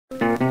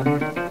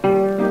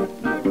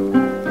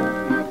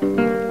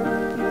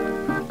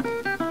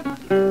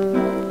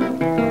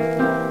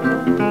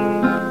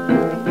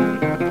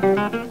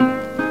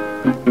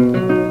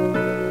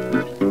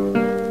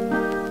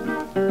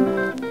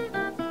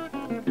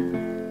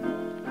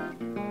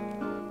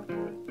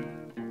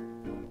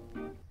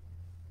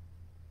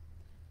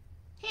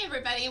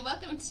everybody,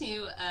 welcome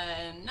to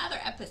another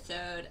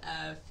episode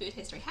of Food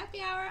History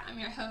Happy Hour. I'm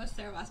your host,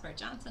 Sarah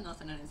Wasbart-Johnson,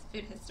 also known as a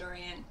food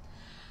historian.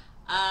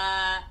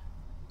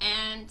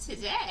 And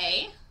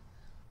today,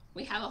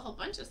 we have a whole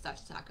bunch of stuff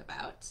to talk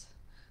about.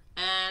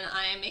 And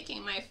I am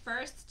making my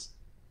first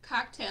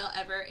cocktail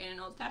ever in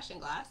an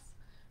old-fashioned glass,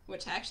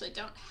 which I actually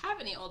don't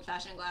have any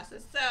old-fashioned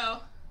glasses, so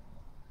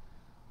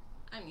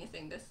I'm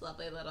using this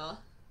lovely little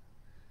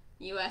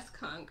U.S.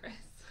 Congress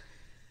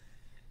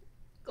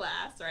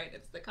glass, right?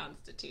 It's the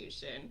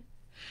Constitution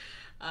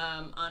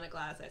on a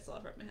glass I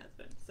stole from my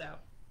husband. So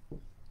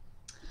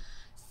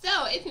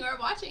if you are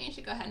watching, you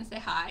should go ahead and say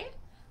hi.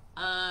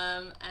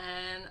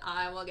 And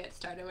I will get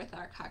started with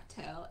our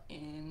cocktail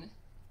in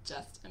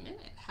just a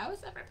minute. How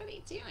is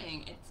everybody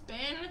doing? It's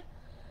been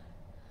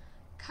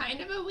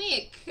kind of a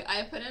week.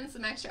 I put in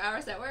some extra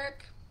hours at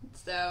work,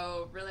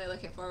 so really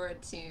looking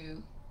forward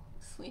to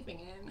sleeping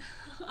in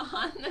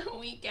on the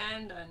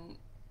weekend and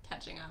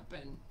catching up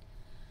and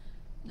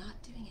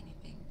not doing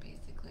anything,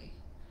 basically.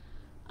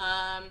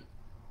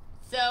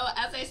 So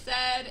as I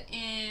said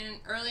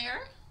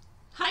earlier,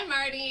 hi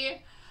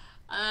Marty.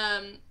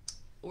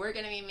 We're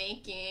going to be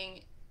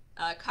making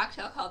a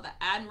cocktail called the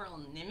Admiral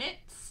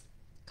Nimitz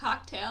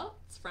cocktail.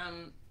 It's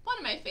from one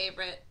of my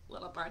favorite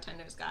little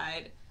bartender's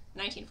guide,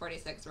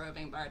 1946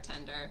 Roving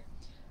Bartender.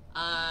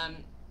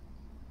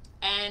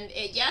 And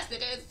yes,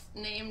 it is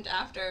named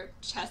after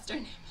Chester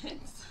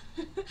Nimitz.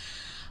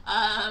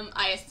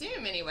 I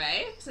assume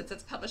anyway, since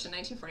it's published in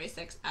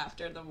 1946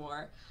 after the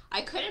war.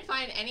 I couldn't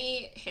find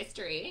any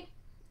history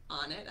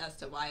on it as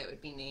to why it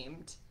would be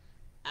named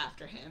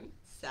after him,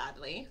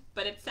 sadly,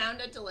 but it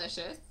sounded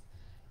delicious.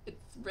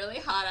 It's really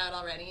hot out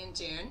already in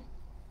June.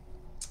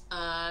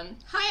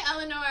 Hi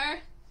Eleanor!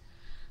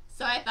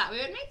 So I thought we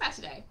would make that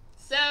today.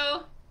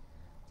 So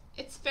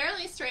it's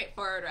fairly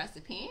straightforward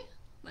recipe.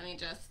 Let me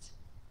just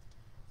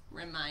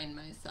remind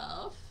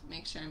myself,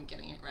 make sure I'm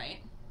getting it right.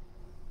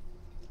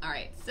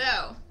 Alright,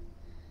 so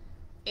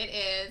it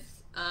is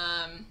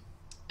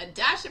a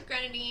dash of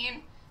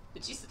grenadine, the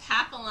juice of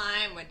half a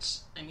lime, which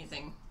I'm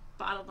using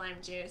bottled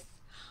lime juice,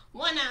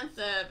 1 ounce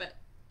of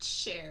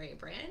cherry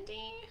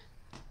brandy,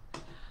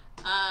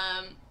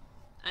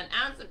 an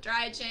ounce of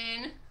dry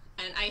gin,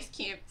 an ice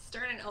cube,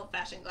 stir in an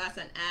old-fashioned glass,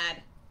 and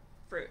add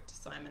fruit.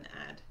 So I'm going to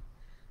add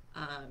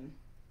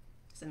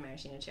some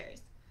maraschino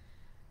cherries.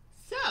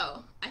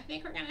 So I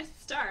think we're going to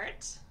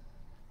start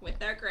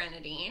with our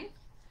grenadine.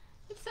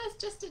 It says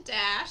just a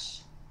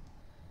dash,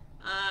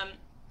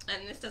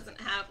 and this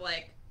doesn't have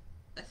like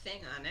a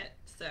thing on it,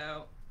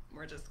 so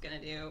we're just gonna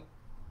do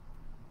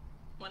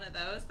one of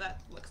those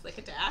that looks like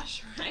a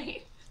dash,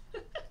 right?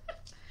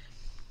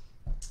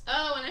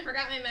 Oh, and I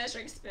forgot my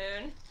measuring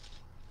spoon.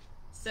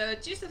 So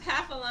juice of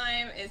half a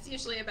lime is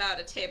usually about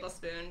a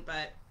tablespoon,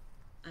 but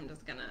I'm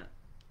just gonna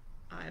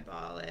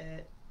eyeball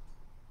it.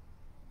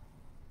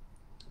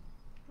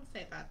 I'll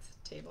say that's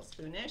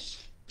tablespoonish.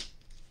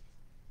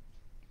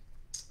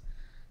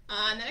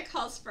 And then it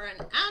calls for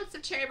an ounce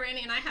of cherry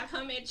brandy, and I have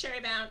homemade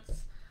cherry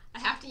bounce. I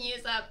have to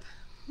use up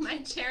my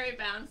cherry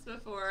bounce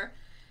before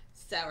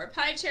sour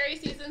pie cherry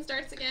season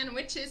starts again,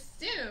 which is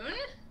soon,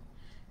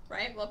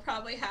 right? We'll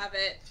probably have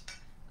it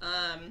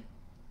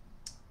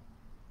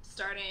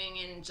starting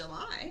in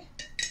July,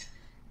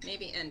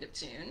 maybe end of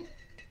June.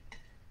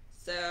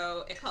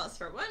 So it calls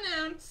for 1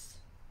 ounce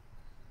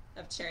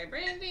of cherry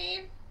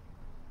brandy.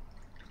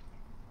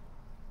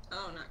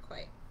 Oh, not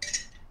quite.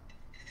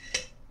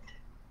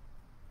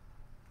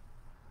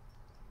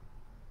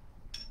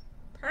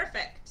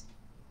 Perfect.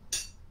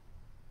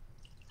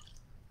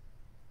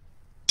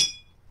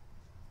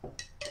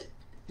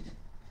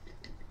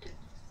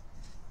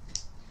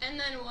 And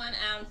then 1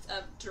 ounce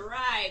of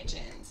dry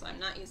gin. So I'm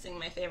not using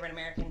my favorite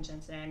American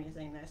gin today. I'm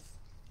using this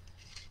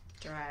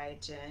dry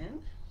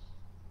gin.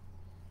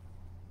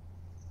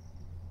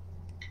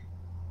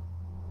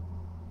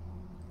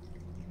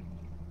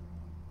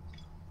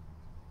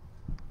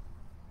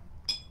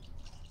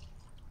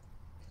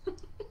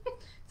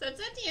 So it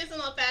said to use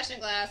an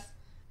old-fashioned glass.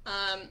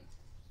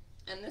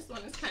 And this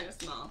one is kind of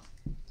small,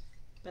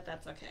 but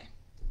that's okay.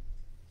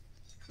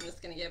 I'm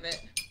just going to give it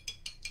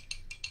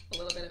a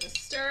little bit of a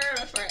stir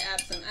before I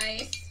add some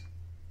ice.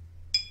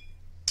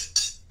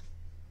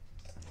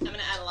 I'm going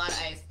to add a lot of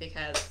ice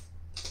because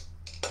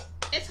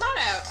it's hot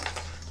out,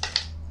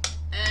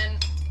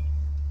 and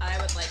I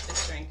would like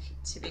this drink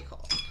to be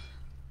cold.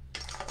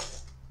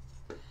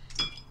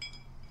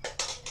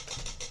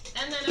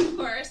 And then, of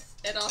course,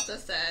 it also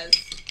says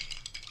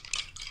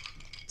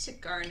to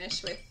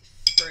garnish with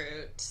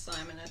fruit, so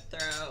I'm going to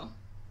throw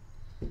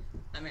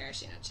a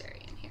maraschino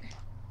cherry in here.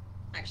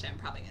 Actually, I'm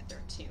probably going to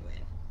throw 2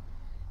 in,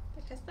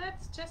 because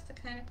that's just the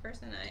kind of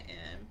person I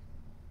am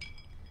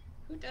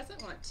who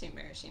doesn't want 2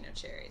 maraschino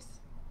cherries.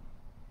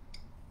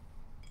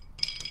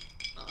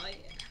 Oh yeah.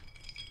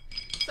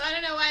 So I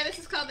don't know why this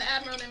is called the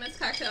Admiral Nimitz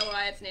cocktail,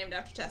 why it's named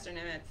after Chester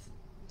Nimitz.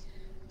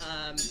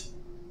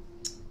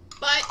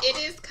 But it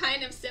is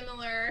kind of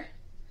similar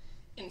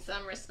in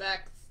some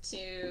respects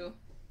to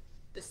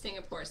the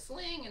Singapore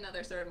Sling and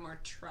other sort of more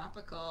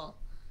tropical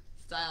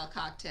style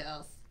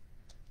cocktails.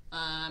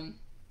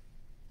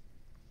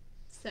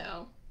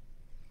 So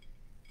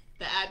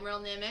the Admiral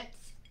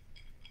Nimitz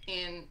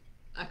in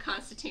a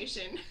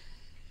Constitution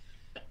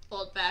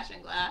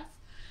old-fashioned glass.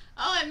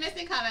 Oh, I'm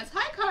missing comments.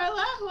 Hi,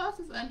 Carla. Who else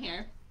is on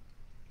here?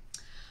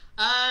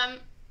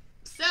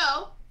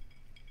 So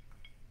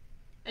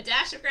a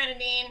dash of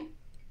grenadine,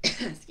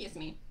 excuse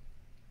me,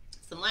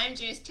 some lime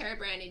juice, cherry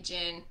brandy,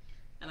 gin,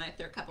 and I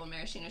threw a couple of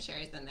maraschino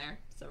cherries in there.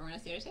 So we're going to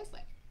see what it tastes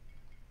like.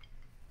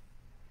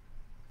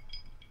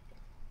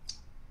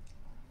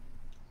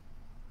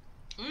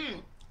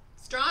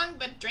 Strong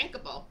but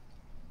drinkable.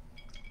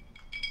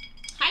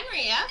 Hi,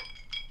 Maria.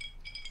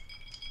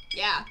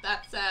 Yeah,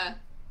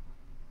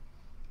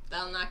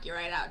 that'll knock you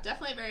right out.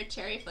 Definitely very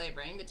cherry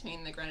flavoring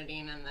between the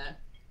grenadine and the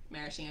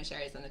maraschino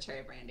cherries and the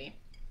cherry brandy.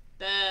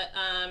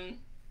 The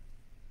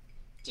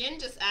gin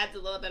just adds a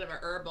little bit of a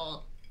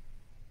herbal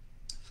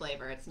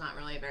flavor. It's not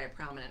really a very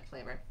prominent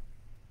flavor.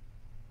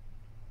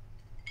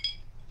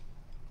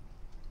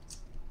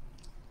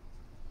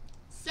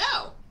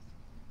 So,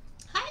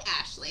 hi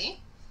Ashley.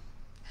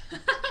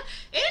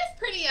 It is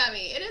pretty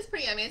yummy. It is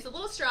pretty yummy. It's a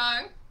little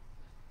strong.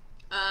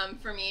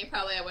 For me,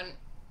 probably I wouldn't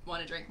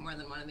want to drink more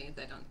than one of these,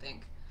 I don't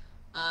think.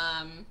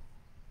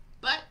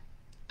 But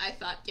I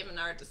thought, given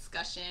our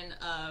discussion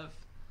of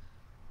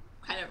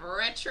kind of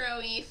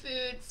retro-y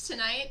foods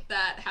tonight,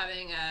 that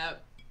having a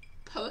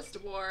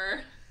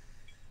post-war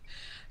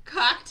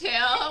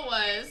cocktail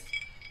was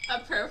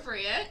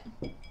appropriate.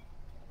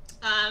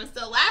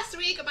 So last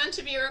week, a bunch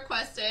of you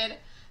requested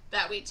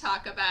that we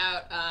talk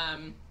about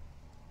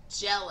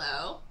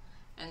Jell-O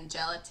and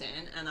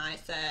gelatin, and I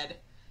said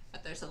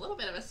that there's a little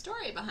bit of a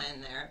story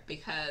behind there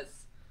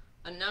because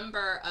a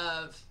number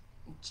of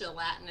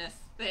gelatinous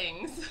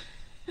things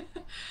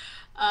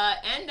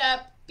end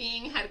up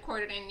being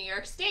headquartered in New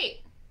York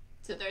State.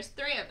 So there's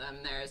three of them.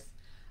 There's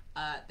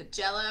the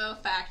Jell-O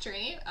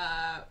factory,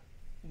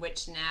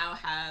 which now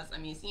has a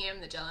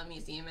museum, the Jell-O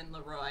Museum in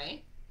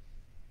Leroy.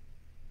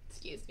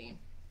 Excuse me.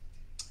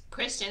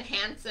 Christian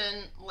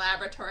Hansen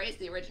Laboratories,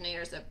 the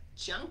originators of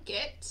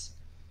Junket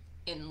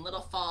in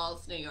Little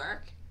Falls, New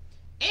York.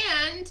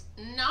 And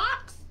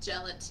Knox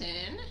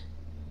Gelatin,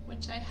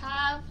 which I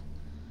have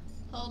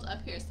pulled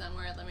up here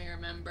somewhere. Let me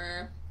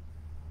remember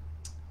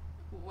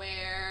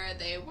where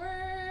they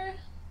were.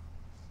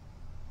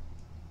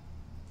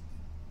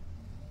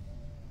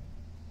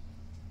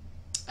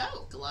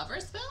 Oh,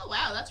 Gloversville?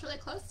 Wow, that's really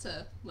close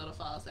to Little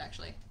Falls,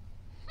 actually.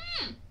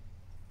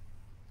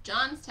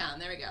 Johnstown,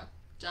 there we go.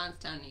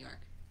 Johnstown, New York.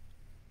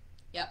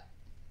 Yep.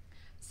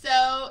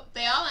 So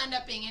they all end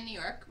up being in New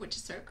York, which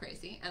is sort of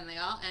crazy, and they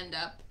all end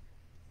up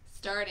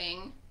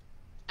starting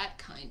at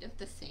kind of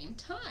the same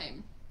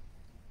time.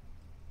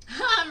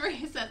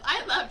 Marie says,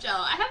 I love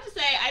Jell-O. I have to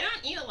say, I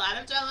don't eat a lot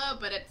of Jell-O,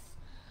 but it's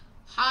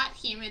hot,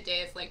 humid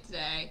days like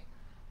today.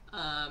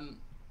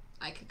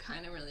 I could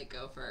kind of really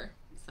go for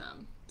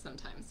some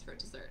sometimes for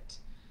dessert.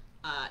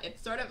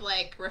 It's sort of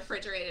like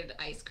refrigerated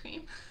ice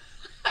cream.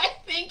 I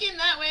think in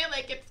that way,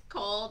 like it's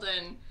cold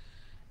and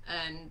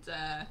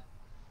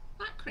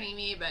not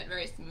creamy, but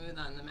very smooth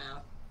on the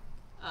mouth.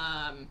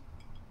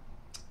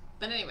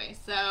 But anyway,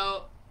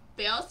 so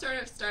they all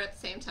sort of start at the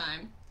same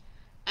time.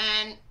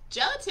 And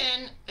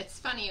gelatin, it's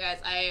funny, you guys,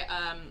 I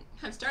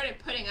have started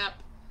putting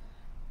up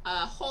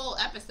whole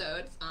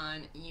episodes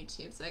on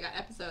YouTube. So I got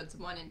episodes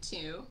 1 and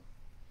 2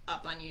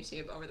 up on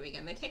YouTube over the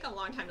weekend. They take a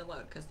long time to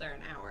load because they're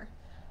an hour.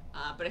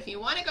 But if you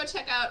want to go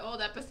check out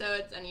old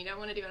episodes and you don't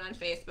want to do it on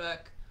Facebook,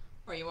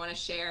 or you want to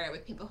share it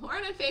with people who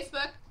aren't on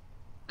Facebook,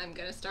 I'm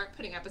going to start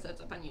putting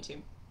episodes up on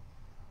YouTube.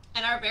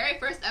 And our very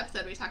first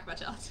episode, we talked about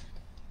gelatin.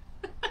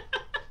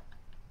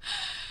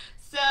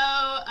 So,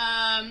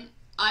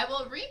 I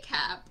will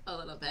recap a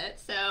little bit.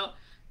 So,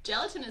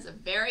 gelatin is a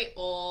very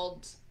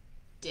old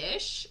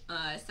dish.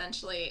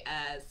 Essentially,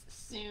 as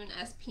soon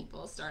as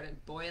people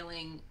started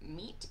boiling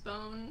meat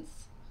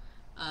bones,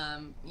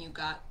 you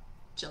got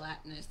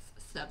gelatinous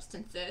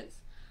substances.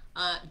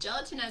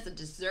 Gelatin as a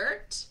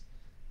dessert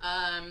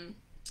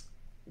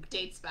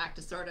dates back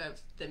to sort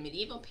of the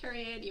medieval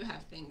period. You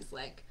have things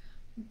like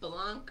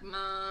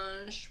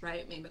blancmange,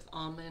 right, made with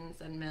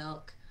almonds and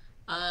milk.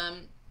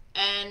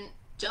 And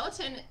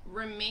gelatin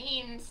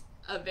remains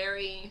a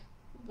very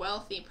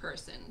wealthy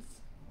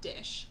person's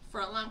dish for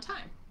a long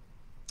time.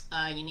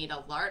 You need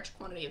a large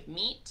quantity of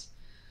meat,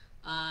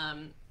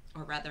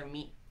 or rather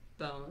meat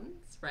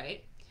bones,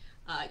 right?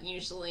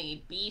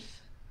 Usually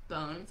beef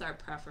bones are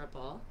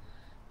preferable.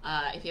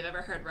 If you've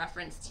ever heard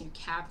reference to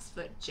calf's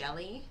foot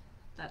jelly,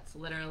 that's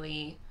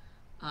literally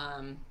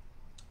a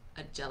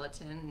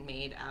gelatin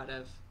made out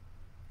of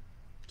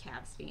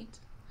calf's feet,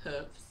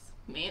 hooves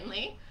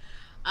mainly.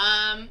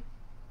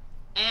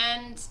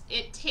 And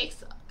it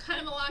takes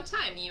kind of a long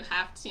time. You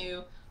have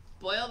to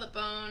boil the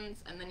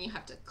bones, and then you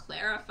have to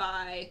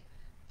clarify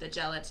the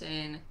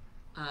gelatin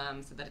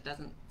so that it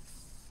doesn't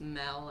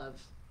smell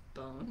of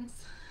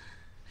bones.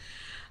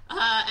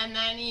 And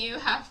then you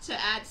have to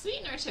add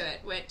sweetener to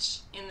it, which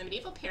in the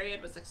medieval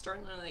period was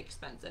extraordinarily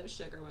expensive.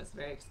 Sugar was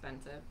very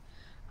expensive.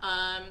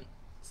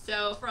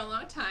 So for a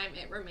long time,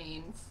 it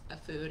remains a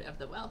food of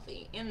the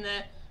wealthy. In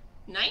the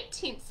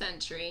 19th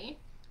century,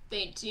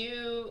 they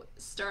do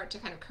start to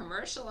kind of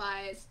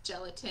commercialize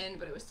gelatin,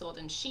 but it was sold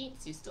in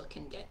sheets. You still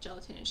can get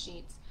gelatin in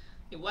sheets.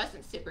 It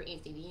wasn't super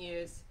easy to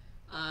use.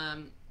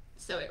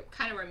 So it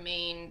kind of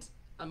remained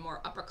a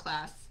more upper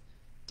class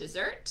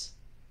dessert.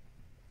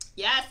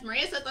 Yes,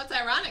 Maria says that's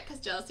ironic because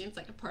Jello seems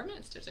like a poor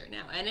man's dessert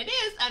now. And it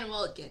is, and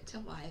we'll get to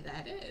why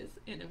that is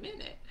in a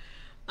minute.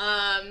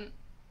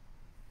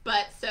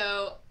 But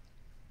so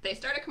they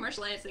started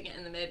commercializing it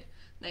in the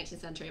mid-19th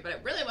century, but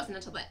it really wasn't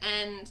until the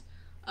end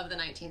of the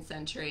 19th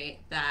century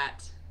that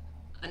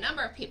a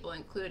number of people,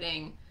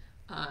 including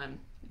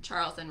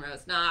Charles and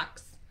Rose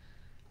Knox,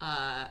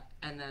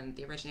 and then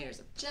the originators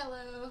of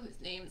Jell-O, whose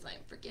names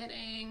I'm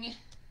forgetting.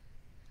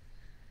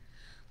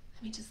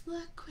 Let me just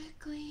look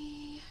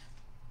quickly.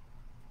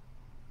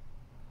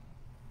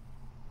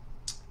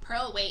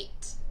 Pearl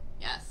Waite.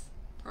 Yes,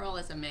 Pearl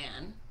is a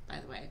man, by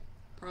the way.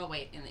 Pearl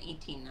Waite in the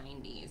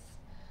 1890s.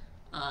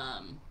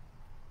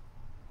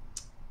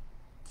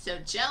 So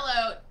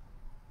Jell-O,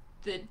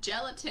 the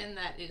gelatin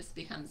that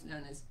becomes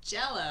known as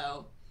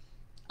Jell-O,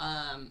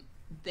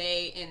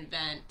 they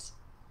invent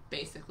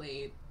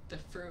basically the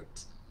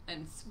fruit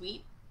and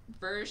sweet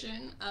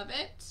version of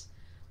it.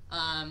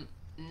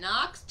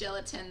 Knox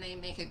Gelatin, they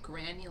make a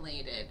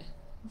granulated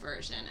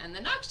version. And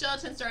the Knox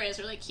Gelatin story is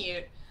really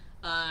cute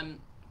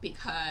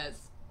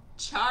because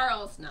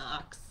Charles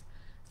Knox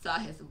saw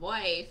his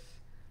wife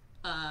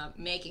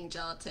making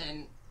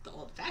gelatin the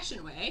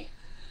old-fashioned way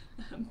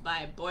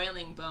by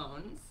boiling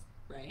bones,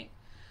 right?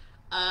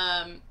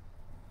 And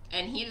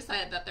he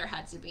decided that there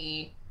had to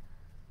be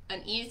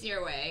an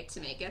easier way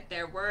to make it.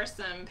 There were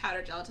some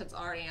powdered gelatins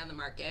already on the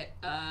market,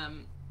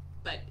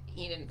 but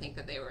he didn't think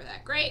that they were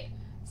that great.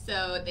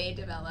 So they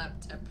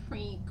developed a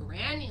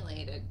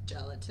pre-granulated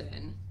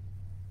gelatin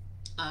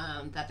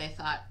that they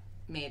thought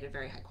made a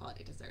very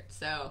high-quality dessert.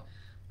 So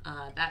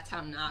that's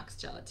how Knox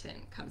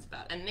Gelatin comes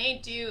about. And they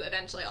do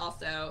eventually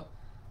also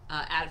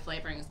add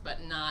flavorings,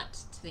 but not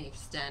to the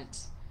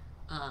extent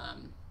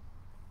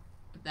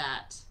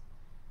that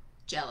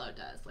Jell-O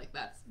does. Like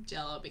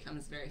Jell-O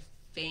becomes very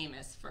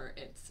famous for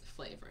its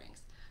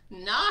flavorings.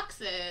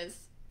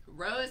 Knox's,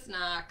 Rose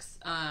Knox,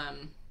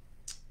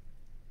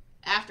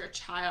 after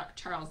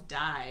Charles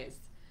dies,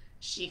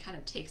 she kind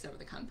of takes over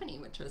the company,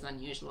 which was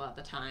unusual at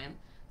the time.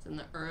 It's in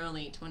the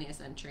early 20th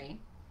century.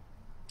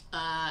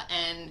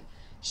 And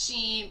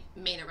she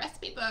made a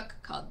recipe book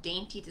called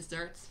Dainty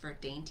Desserts for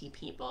Dainty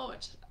People,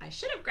 which I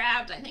should have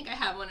grabbed. I think I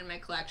have one in my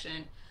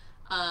collection.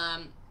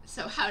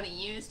 So how to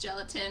use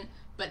gelatin,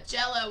 but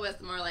Jell-O was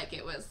more like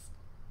it was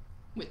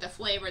with the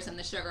flavors and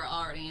the sugar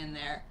already in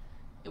there.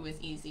 It was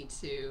easy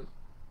to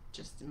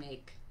just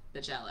make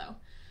the Jell-O.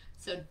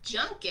 So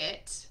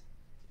Junket,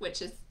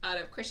 which is out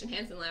of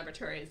Hansen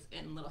Laboratories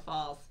in Little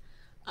Falls,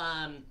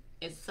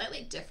 is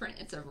slightly different.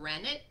 It's a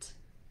rennet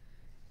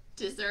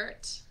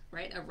dessert,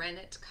 right? A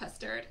rennet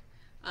custard.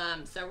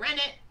 So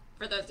rennet,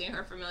 for those of you who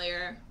are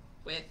familiar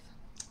with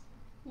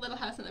Little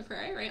House on the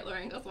Prairie, right?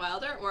 Lauren Goes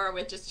Wilder, or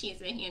with just cheese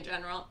making in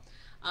general.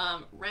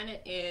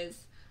 Rennet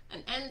is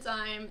an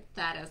enzyme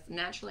that is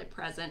naturally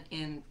present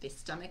in the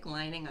stomach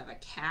lining of a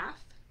calf.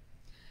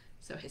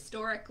 So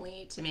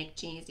historically, to make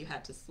cheese, you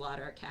had to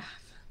slaughter a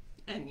calf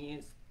and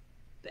use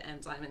the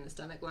enzyme in the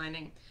stomach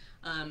lining.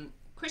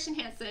 Christian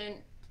Hansen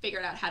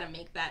figured out how to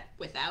make that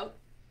without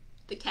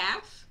the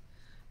calf.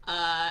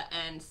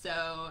 And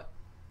so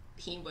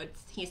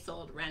he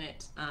sold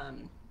rennet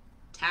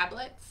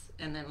tablets,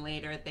 and then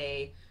later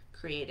they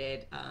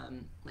created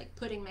like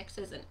pudding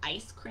mixes and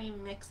ice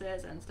cream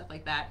mixes and stuff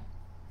like that.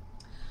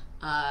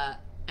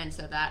 And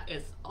so that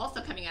is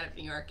also coming out of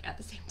New York at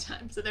the same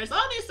time. So there's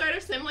all these sort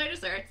of similar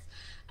desserts.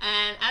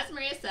 And as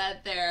Maria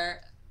said,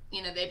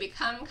 they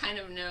become kind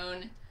of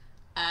known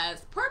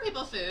as poor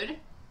people food.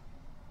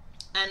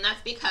 And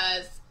that's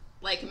because,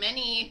 like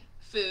many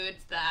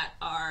foods that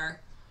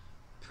are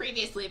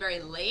previously very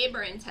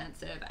labor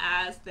intensive,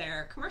 as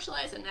they're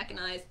commercialized and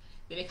mechanized,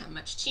 they become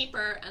much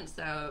cheaper. And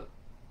so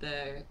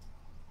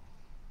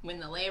when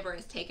the labor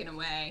is taken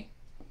away,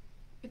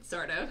 it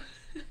sort of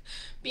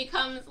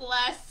becomes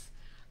less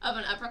of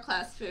an upper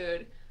class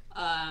food.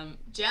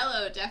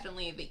 Jell-O,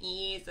 definitely the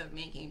ease of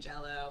making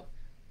Jell-O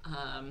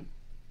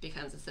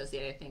becomes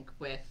associated, I think,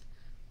 with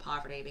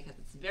poverty because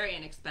it's a very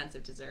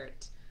inexpensive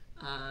dessert,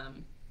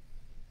 and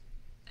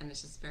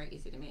it's just very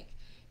easy to make.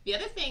 The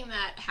other thing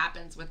that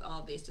happens with all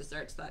of these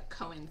desserts that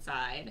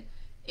coincide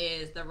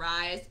is the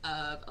rise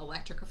of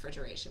electric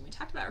refrigeration. We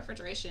talked about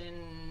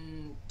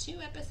refrigeration 2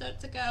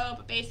 episodes ago,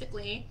 but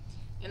basically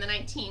in the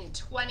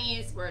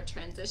 1920s, we're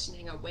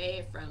transitioning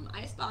away from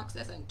ice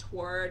boxes and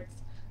towards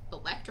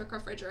electric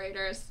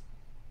refrigerators.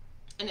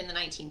 And in the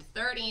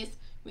 1930s,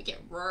 we get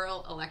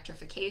rural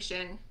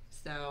electrification.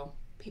 So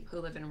people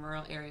who live in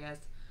rural areas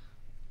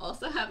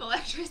also have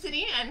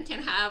electricity and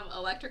can have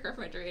electric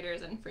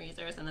refrigerators and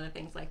freezers and other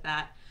things like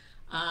that.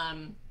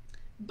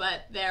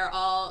 But they're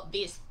all,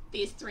 these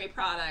 3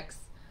 products,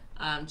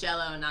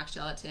 Jell-O, Knox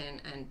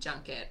Gelatin, and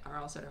Junket, are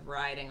all sort of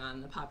riding on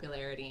the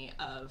popularity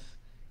of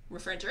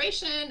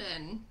refrigeration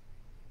and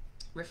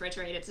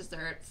refrigerated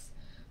desserts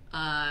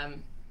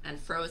and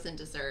frozen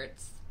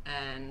desserts,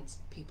 and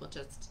people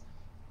just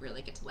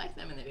really get to like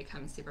them and they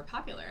become super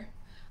popular.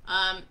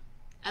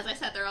 As I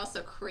said, they're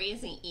also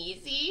crazy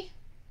easy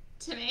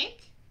to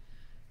make,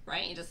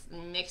 right? You just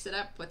mix it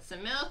up with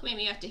some milk.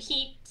 Maybe you have to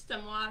heat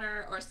some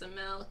water or some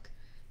milk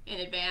in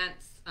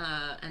advance,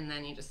 and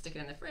then you just stick it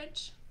in the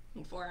fridge,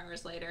 and 4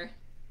 hours later,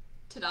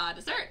 ta-da,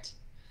 dessert.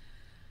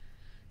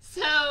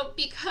 So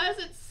because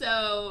it's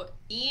so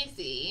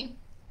easy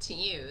to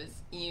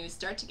use, you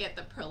start to get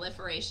the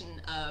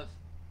proliferation of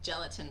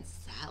gelatin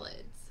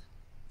salads.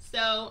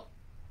 So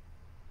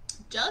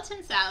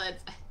gelatin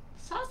salads, I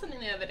saw something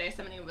the other day,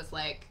 somebody was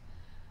like,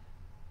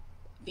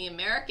 the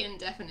American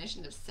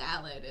definition of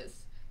salad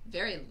is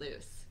very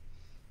loose.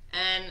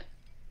 And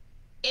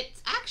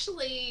it's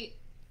actually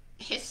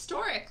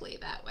historically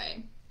that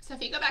way. So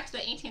if you go back to the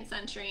 18th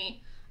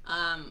century,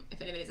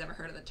 if anybody's ever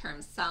heard of the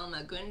term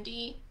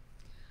salmagundi,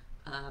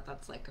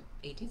 that's like an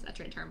 18th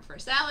century term for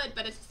salad,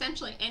 but it's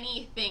essentially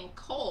anything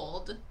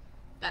cold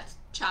that's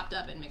chopped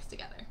up and mixed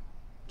together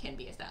can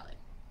be a salad.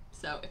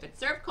 So if it's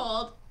served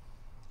cold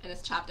and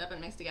it's chopped up and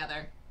mixed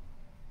together,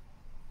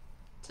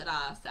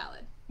 ta-da,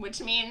 salad.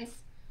 Which means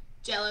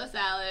Jell-O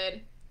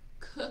salad,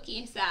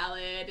 cookie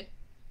salad,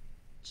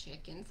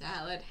 chicken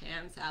salad,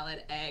 ham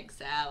salad, egg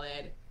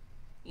salad.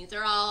 These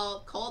are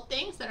all cold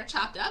things that are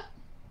chopped up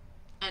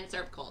and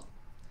served cold.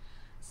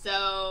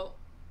 So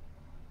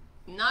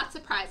not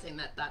surprising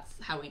that that's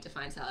how we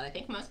define salad. I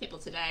think most people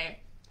today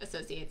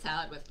associate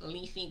salad with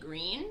leafy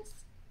greens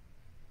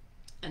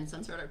and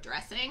some sort of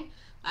dressing.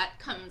 That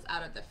comes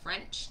out of the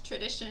French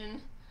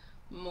tradition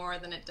more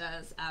than it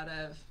does out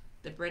of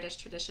the British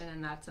tradition,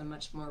 and that's a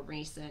much more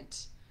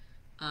recent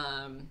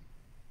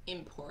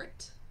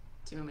import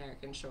to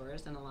American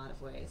shores in a lot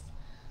of ways.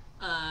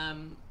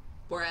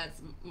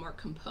 Whereas more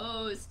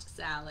composed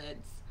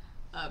salads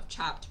of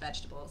chopped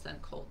vegetables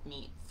and cold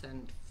meats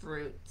and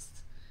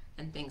fruits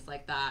and things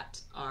like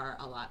that are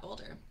a lot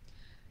older.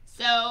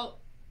 So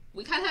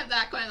we kind of have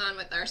that going on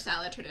with our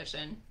salad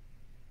tradition.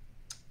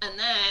 And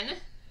then,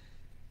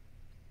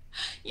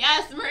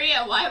 yes,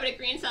 Maria, why would a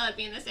green salad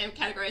be in the same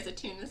category as a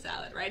tuna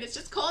salad, right? It's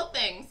just cold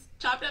things,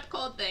 chopped up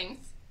cold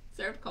things,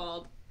 served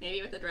cold,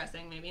 maybe with a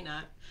dressing, maybe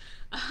not.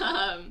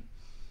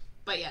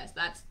 But yes,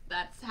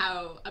 that's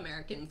how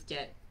Americans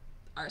get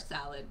our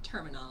salad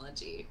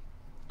terminology.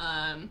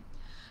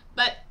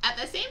 But at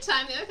the same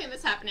time, the other thing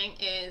that's happening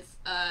is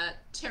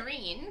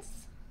terrines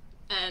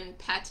and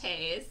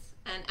pâtés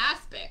and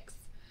aspics,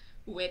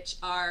 which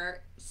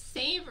are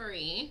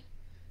savory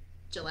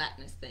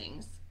gelatinous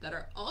things that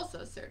are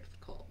also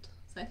served cold.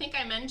 So I think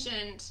I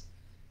mentioned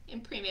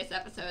in previous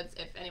episodes,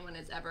 if anyone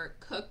has ever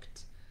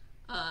cooked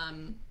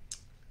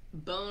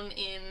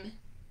bone-in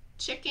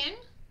chicken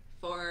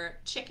for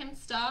chicken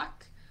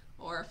stock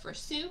or for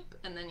soup,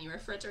 and then you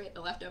refrigerate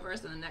the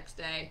leftovers and the next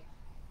day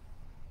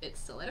it's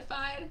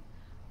solidified.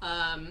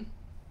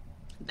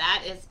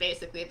 That is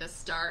basically the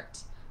start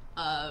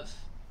of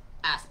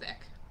aspic,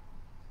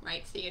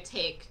 right? So you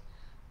take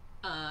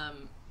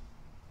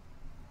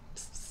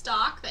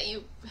stock that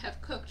you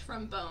have cooked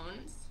from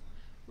bones,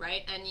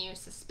 right? And you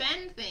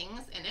suspend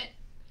things in it,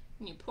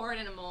 and you pour it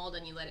in a mold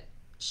and you let it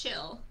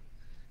chill,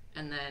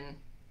 and then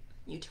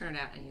you turn it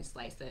out and you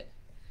slice it,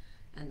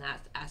 and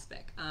that's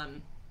aspic.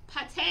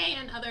 Pâté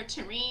and other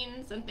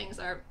terrines and things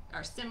are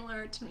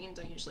similar.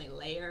 Terrines are usually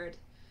layered,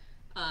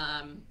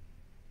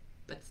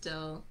 but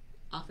still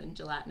often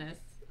gelatinous,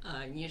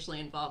 usually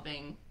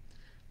involving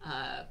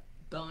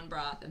bone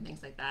broth and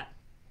things like that.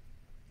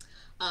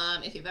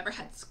 If you've ever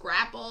had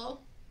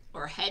scrapple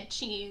or head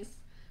cheese,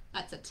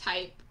 that's a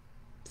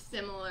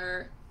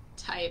similar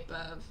type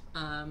of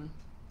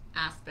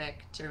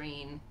aspic,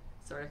 terrine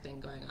sort of thing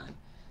going on.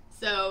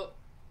 So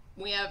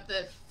we have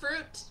the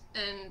fruit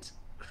and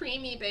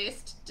creamy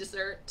based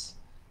dessert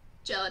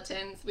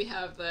gelatins, we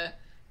have the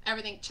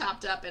everything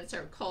chopped up and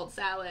served cold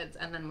salads,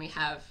 and then we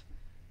have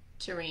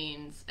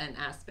terrines and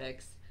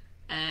aspics,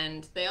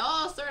 and they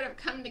all sort of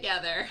come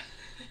together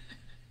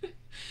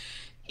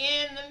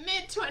in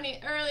the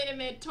early to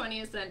mid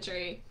 20th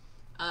century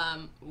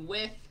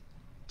with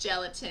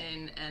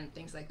gelatin and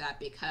things like that,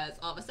 because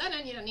all of a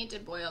sudden you don't need to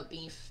boil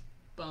beef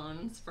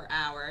bones for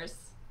hours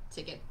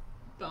to get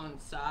bone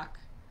stock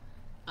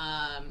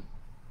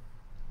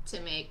to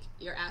make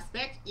your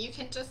aspic. You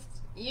can just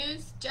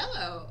use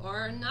Jell-O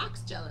or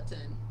Knox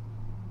Gelatin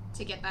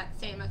to get that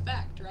same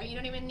effect, right? You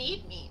don't even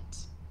need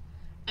meat.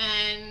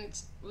 And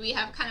we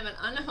have kind of an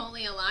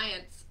unholy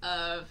alliance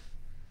of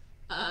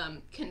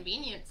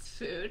convenience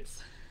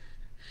foods.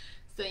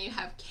 So you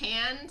have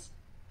canned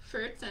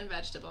fruits and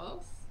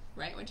vegetables,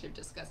 right, which we've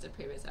discussed in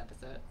previous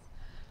episodes.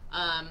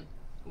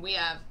 We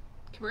have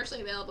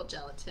commercially available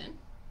gelatin.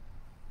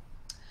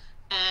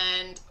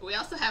 And we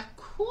also have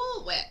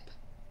Cool Whip,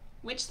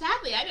 which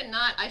sadly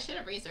I should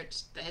have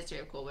researched the history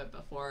of Cool Whip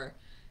before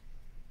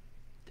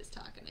this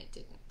talk, and I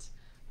didn't.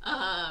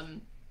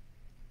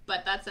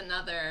 But that's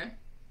another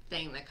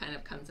thing that kind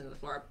of comes into the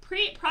fore.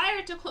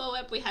 Prior to Cool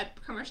Whip, we had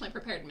commercially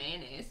prepared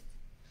mayonnaise.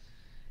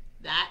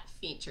 that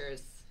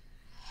features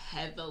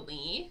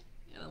heavily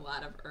in a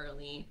lot of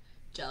early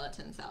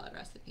gelatin salad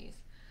recipes.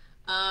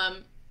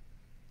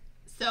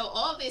 So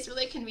all of these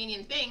really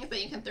convenient things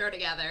that you can throw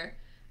together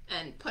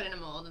and put in a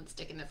mold and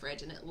stick in the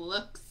fridge, and it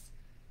looks,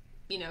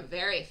 you know,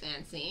 very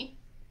fancy.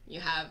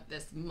 You have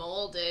this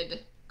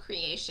molded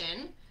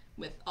creation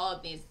with all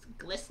of these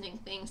glistening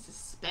things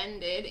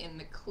suspended in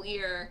the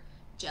clear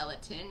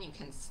gelatin. You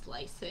can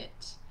slice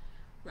it,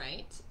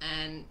 right?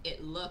 And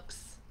it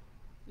looks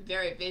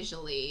very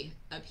visually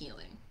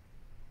appealing.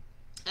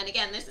 And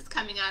again, this is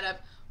coming out of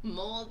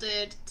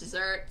molded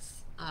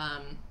desserts.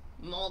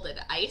 Molded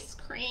ice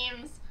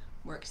creams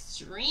were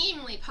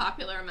extremely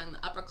popular among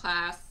the upper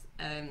class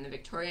in the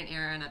Victorian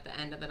era and at the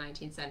end of the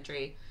 19th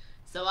century.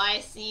 So I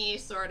see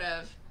sort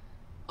of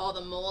all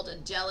the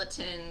molded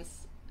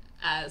gelatins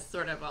as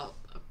sort of a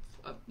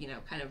you know,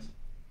 kind of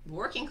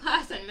working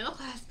class and middle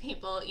class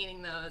people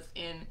eating those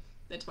in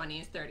the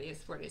 20s, 30s,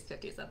 40s,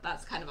 50s.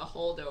 That's kind of a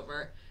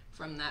holdover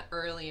from that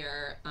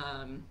earlier,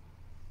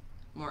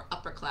 more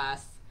upper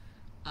class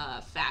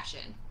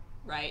fashion,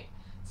 right?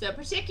 So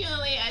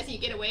particularly as you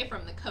get away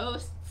from the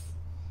coasts,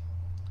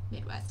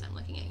 Midwest, I'm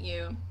looking at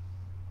you,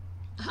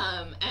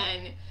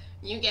 and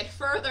you get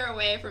further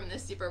away from the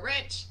super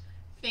rich,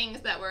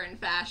 things that were in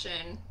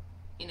fashion,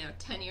 you know,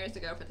 10 years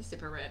ago for the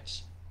super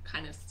rich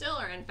kind of still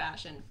are in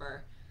fashion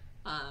for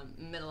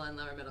middle and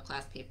lower middle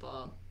class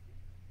people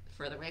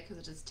further away, because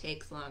it just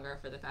takes longer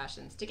for the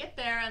fashions to get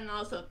there, and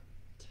also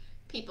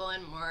people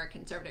in more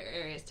conservative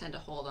areas tend to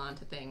hold on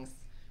to things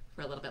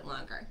for a little bit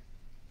longer.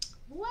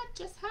 What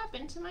just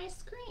happened to my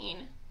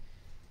screen?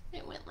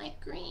 It went like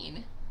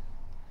green.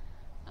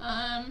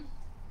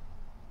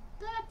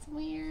 That's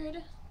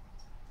weird.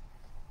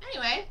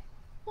 Anyway,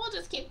 we'll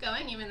just keep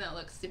going even though it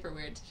looks super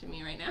weird to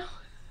me right now.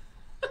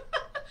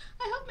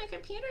 I hope my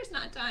computer's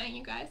not dying,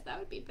 you guys. That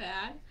would be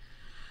bad.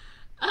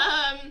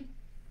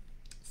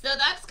 So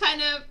that's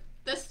kind of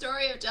the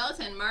story of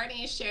gelatin.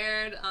 Marty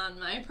shared on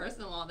my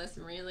personal wall this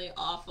really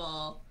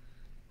awful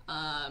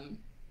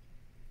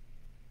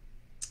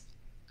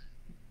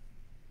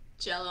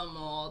Jell-O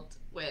mold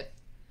with,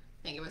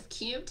 I think it was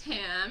cubed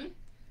ham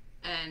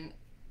and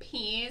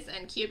peas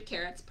and cubed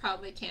carrots,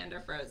 probably canned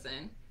or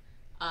frozen,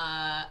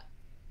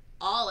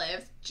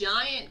 olives,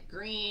 giant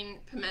green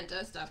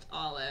pimento stuffed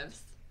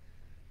olives.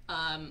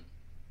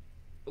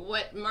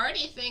 What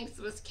Marty thinks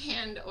was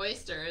canned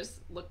oysters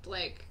looked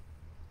like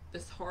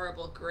this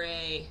horrible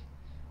gray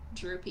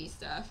droopy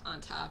stuff on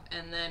top,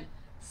 and then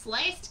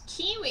sliced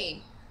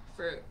kiwi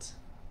fruit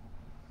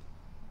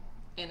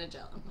in a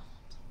Jell-O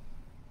mold.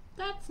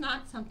 That's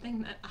not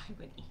something that I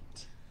would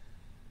eat.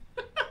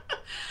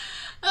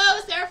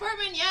 Oh, Sarah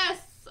Foreman,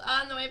 yes!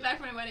 On the way back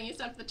from my wedding, you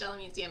stopped at the Jell-O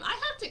Museum. I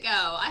have to go.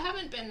 I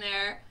haven't been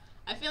there.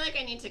 I feel like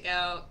I need to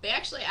go. They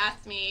actually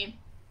asked me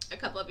a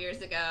couple of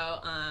years ago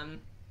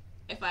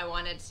if I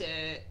wanted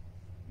to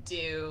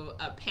do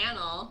a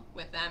panel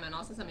with them, and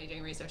also somebody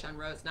doing research on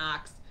Rose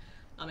Knox.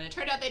 And it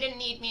turned out they didn't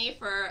need me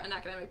for an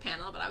academic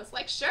panel, but I was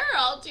like, sure,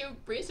 I'll do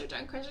research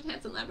on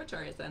Hansen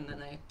Laboratories, and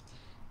then I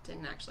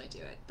didn't actually do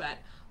it. But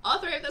all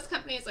three of those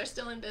companies are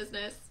still in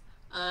business.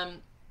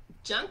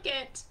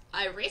 Junket,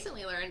 I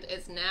recently learned,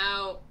 is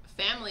now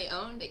family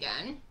owned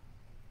again.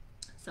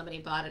 Somebody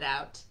bought it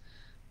out.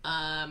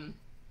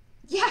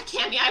 Yeah,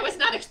 Cammy, I was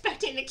not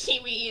expecting the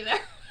kiwi either.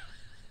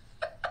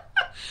 I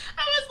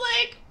was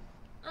like,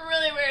 a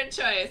really weird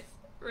choice.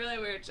 Really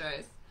weird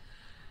choice.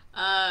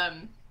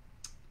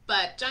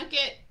 But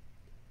Junket,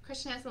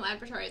 Hansen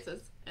Laboratories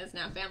is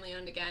now family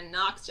owned again.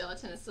 Knox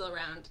Gelatin is still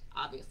around.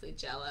 Obviously,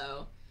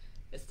 Jell-O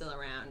is still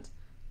around.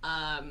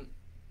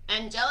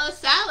 And Jell-O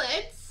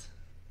salads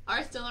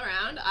are still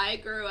around. I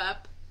grew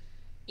up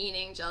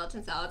eating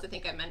gelatin salads. I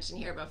think I mentioned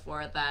here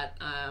before that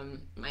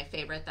my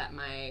favorite that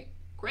my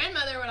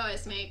grandmother would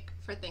always make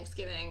for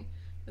Thanksgiving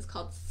was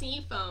called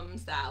seafoam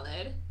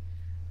salad,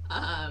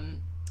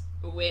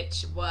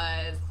 which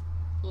was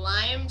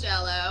lime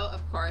Jell-O,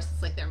 of course,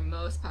 it's like their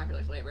most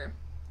popular flavor.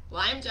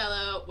 Lime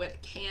Jell-O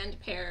with canned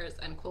pears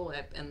and Cool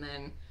Whip, and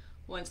then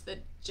once the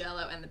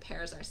Jell-O and the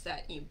pears are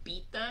set, you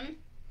beat them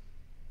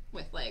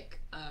with like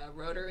a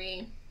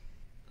rotary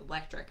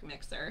electric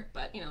mixer,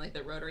 but you know, like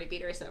the rotary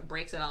beater, so it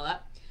breaks it all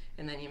up,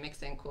 and then you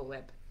mix in Cool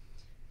Whip,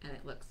 and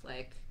it looks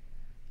like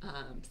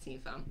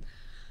seafoam.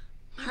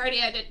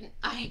 Marty, I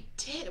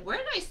did. Where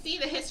did I see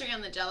the history on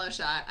the Jell-O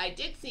shot? I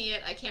did see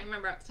it. I can't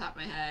remember off the top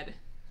of my head.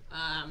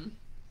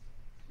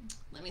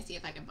 Let me see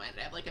if I can find it.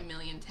 I have like a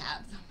million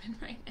tabs open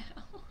right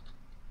now.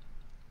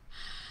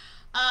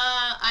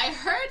 I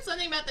heard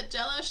something about the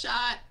Jell-O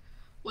shot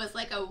was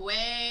like a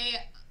way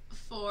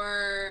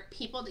for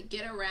people to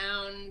get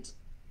around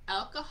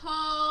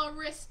alcohol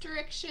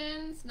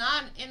restrictions,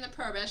 not in the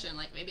prohibition,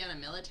 like maybe on a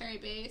military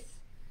base.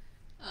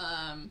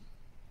 I'll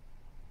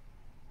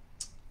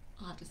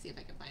have to see if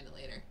I can find it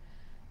later.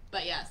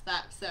 But yes,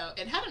 so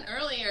it had an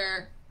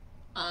earlier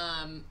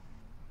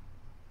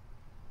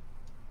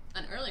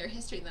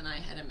history than I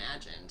had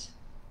imagined.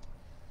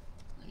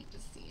 Let me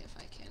just see if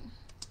I can.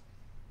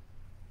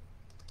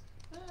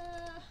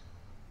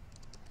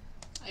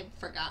 I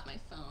forgot my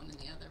phone in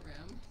the other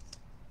room.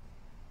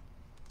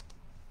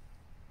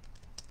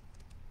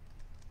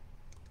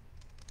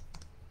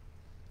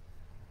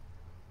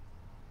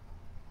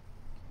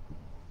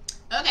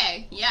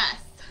 Okay,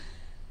 yes.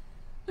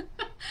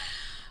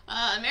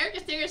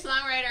 American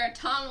singer-songwriter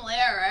Tom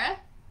Lehrer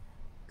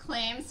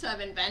claims to have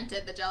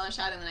invented the Jell-O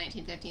shot in the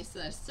 1950s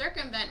to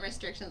circumvent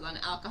restrictions on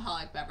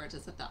alcoholic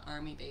beverages at the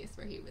Army base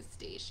where he was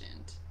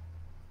stationed.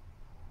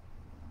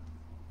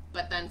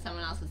 But then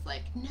someone else is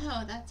like,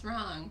 no, that's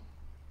wrong.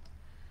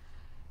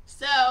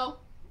 So,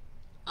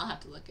 I'll have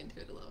to look into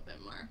it a little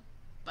bit more.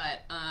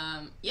 But,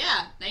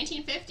 yeah,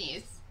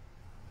 1950s,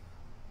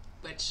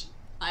 which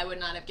I would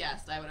not have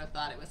guessed. I would have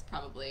thought it was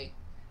probably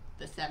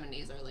the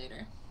 70s or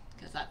later,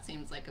 because that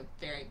seems like a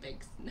very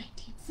big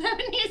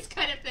 1970s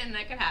kind of thing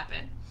that could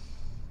happen.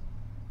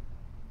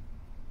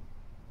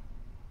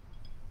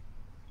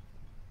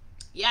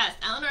 Yes,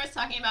 Eleanor is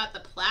talking about the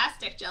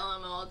plastic Jell-O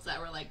molds that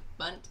were like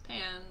bunt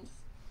pans.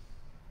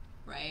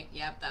 Right,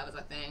 yep, that was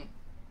a thing.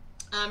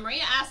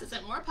 Maria asks, is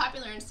it more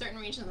popular in certain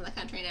regions of the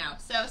country now?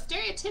 So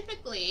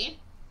stereotypically,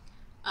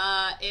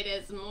 it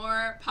is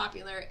more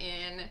popular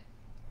in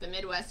the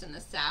Midwest and the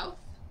South.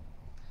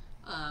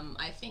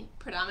 I think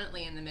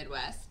predominantly in the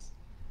Midwest.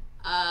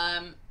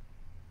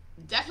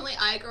 Definitely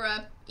I grew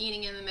up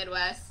eating in the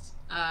Midwest,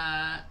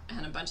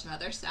 and a bunch of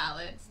other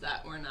salads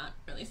that were not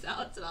really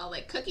salads at all,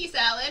 like cookie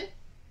salad,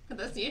 for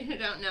those of you who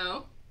don't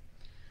know.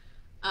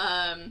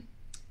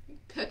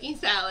 Cookie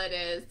salad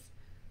is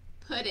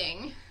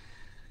pudding,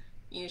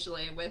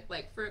 usually with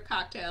like fruit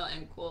cocktail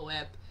and Cool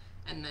Whip,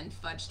 and then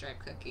fudge stripe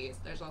cookies.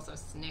 There's also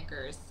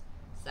Snickers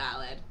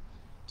salad,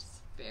 which is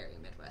a very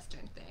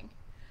Midwestern thing.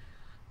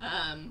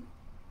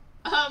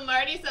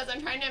 Marty says,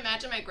 I'm trying to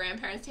imagine my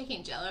grandparents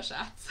taking Jell-O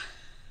shots.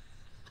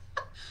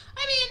 I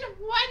mean,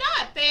 why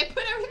not? They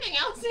put everything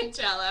else in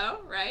Jell-O,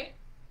 right?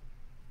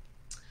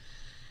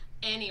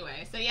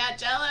 Anyway, so yeah,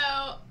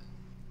 Jell-O,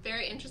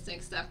 very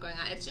interesting stuff going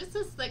on. It's just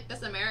this, like,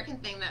 this American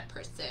thing that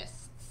persists.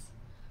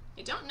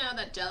 I don't know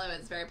that Jell-O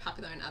is very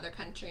popular in other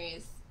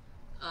countries.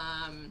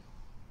 I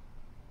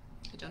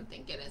don't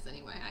think it is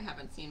anyway. I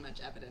haven't seen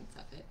much evidence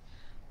of it.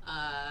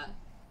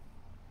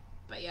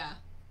 But yeah.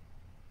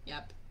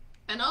 Yep.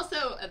 And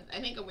also, I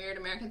think a weird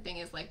American thing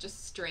is like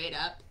just straight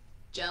up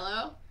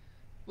Jell-O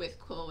with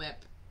Cool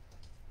Whip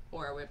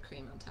or whipped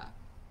cream on top.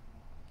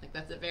 Like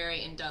that's a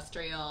very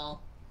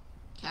industrial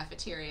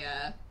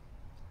cafeteria,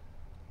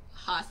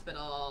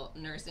 hospital,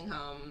 nursing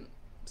home,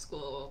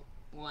 school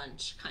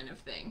lunch kind of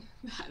thing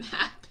that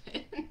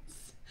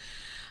happens.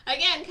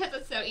 Again, because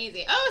it's so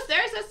easy. Oh,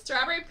 Sarah says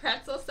strawberry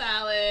pretzel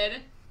salad.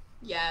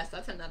 Yes,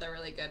 that's another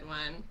really good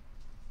one.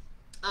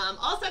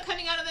 Also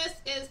coming out of this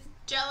is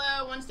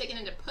Jell-O once taken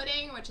into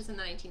pudding, which is in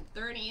the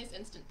 1930s.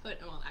 Instant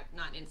pudding, well,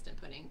 not instant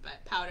pudding,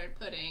 but powdered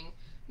pudding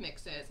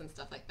mixes and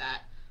stuff like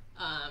that.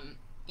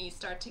 You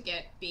start to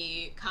get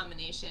the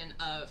combination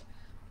of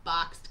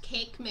boxed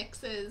cake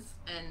mixes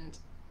and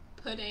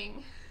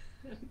pudding,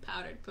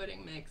 powdered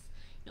pudding mix.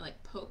 You know,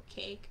 like poke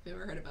cake. Have you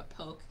ever heard of a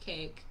poke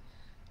cake?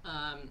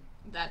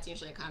 That's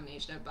usually a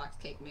combination of boxed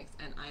cake mix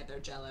and either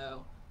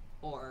Jell-O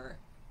or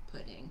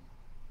pudding.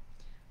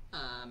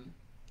 I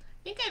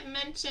think I've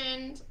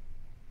mentioned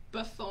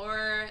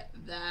before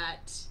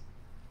that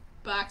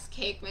boxed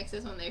cake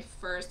mixes, when they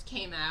first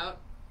came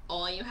out,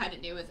 all you had to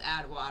do was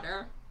add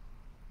water,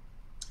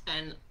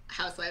 and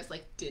housewives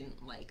like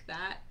didn't like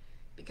that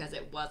because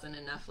it wasn't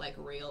enough like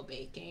real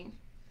baking,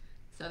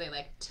 so they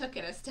like took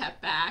it a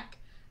step back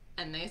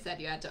and they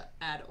said you had to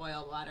add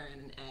oil, water,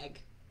 and an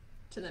egg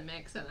to the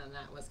mix, and then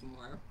that was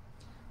more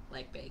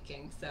like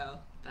baking. So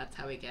that's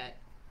how we get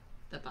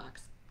the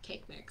boxed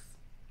cake mix.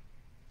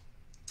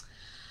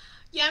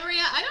 Yeah,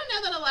 Maria, I don't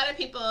know that a lot of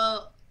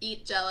people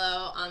eat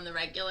Jell-O on the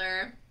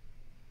regular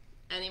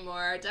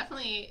anymore.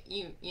 Definitely,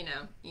 you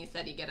know, you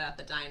said you get it at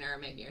the diner or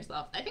make it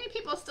yourself. I think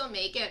people still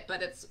make it,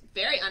 but it's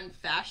very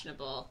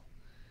unfashionable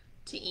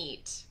to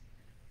eat,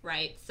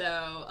 right?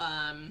 So,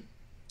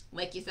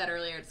 like you said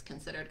earlier, it's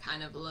considered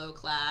kind of low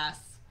class,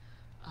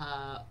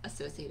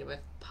 associated with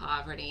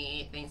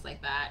poverty, things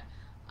like that.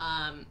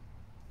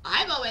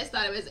 I've always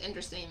thought it was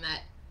interesting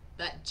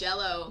that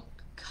Jell-O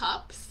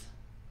cups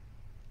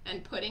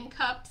and pudding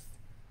cups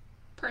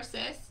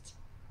persist.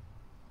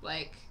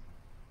 Like,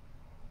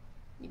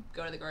 you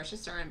go to the grocery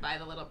store and buy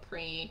the little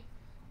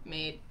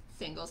pre-made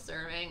single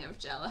serving of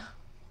Jell-O.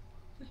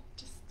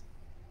 Just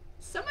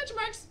so much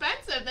more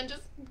expensive than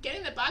just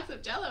getting the box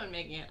of Jell-O and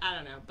making it. I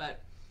don't know,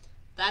 but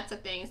that's a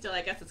thing. Still,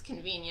 I guess it's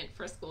convenient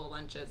for school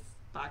lunches,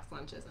 box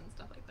lunches, and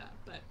stuff like that.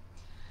 But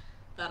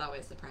that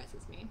always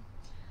surprises me.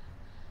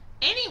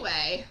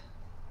 Anyway,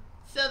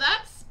 so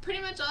that's pretty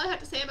much all I have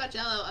to say about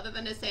Jell-O, other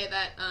than to say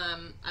that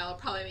I will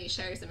probably be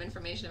sharing some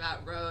information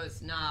about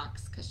Rose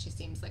Knox, because she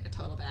seems like a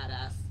total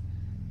badass.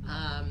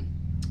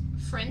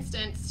 For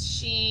instance,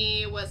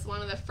 she was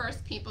one of the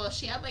first people.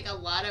 She had like a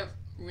lot of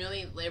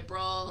really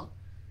liberal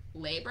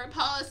labor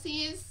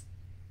policies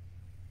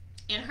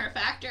in her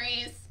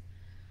factories.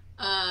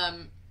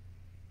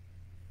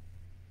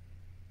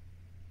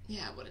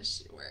 Yeah, what is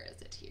she? Where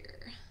is it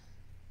here?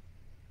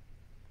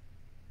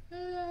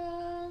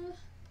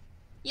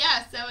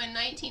 in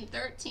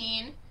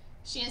 1913,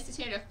 she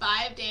instituted a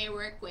 5-day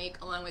work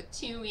week along with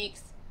 2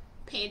 weeks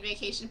paid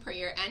vacation per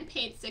year and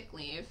paid sick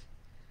leave,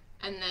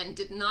 and then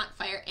did not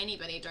fire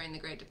anybody during the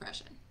Great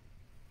Depression.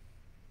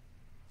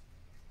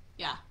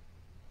 Yeah.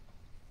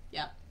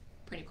 Yep.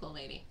 Pretty cool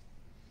lady.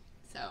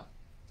 So,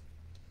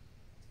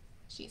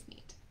 she's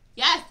neat.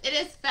 Yes, it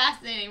is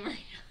fascinating, Maria.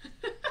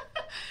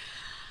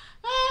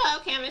 Oh,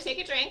 okay, I'm going to take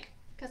a drink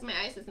because my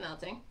ice is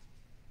melting.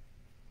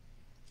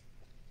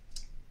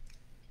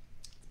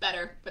 It's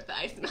better with the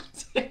ice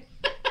melting.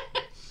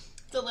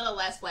 It's a little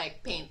less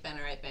like paint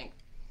thinner, I think.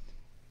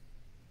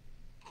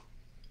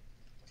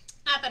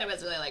 Not that it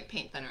was really like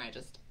paint thinner, I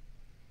just...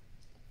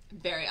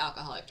 Very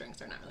alcoholic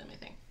drinks are not really my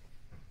thing.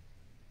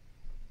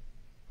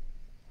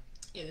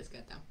 It is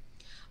good though.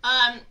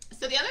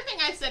 So the other thing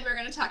I said we were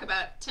going to talk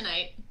about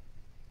tonight,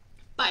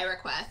 by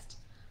request,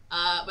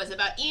 was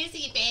about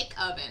easy bake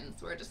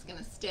ovens. We're just going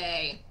to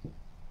stay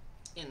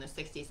in the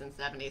 60s and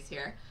 70s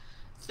here.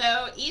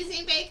 So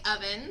easy bake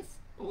ovens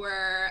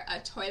were a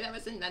toy that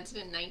was invented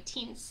in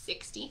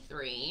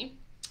 1963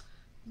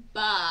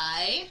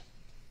 by,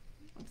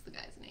 what's the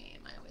guy's name?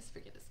 I always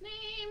forget his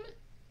name.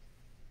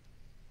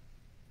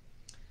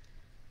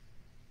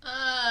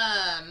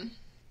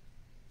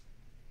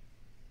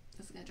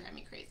 This is going to drive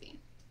me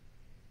crazy.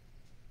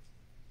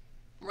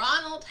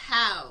 Ronald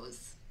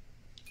Howes.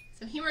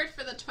 So he worked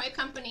for the toy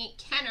company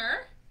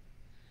Kenner.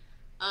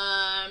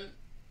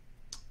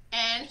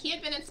 And he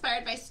had been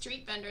inspired by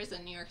street vendors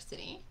in New York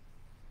City,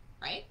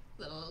 right?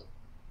 Little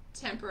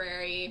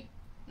temporary,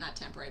 not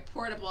temporary,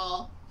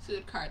 portable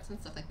food carts and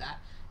stuff like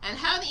that. And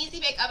how the Easy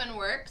Bake Oven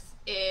works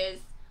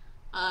is,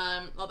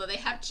 although they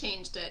have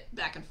changed it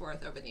back and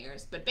forth over the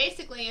years, but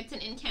basically it's an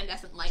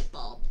incandescent light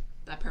bulb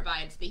that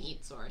provides the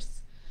heat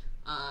source,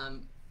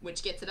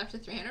 which gets it up to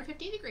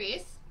 350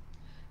 degrees,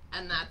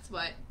 and that's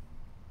what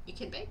you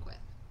can bake with.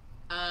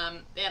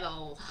 They had a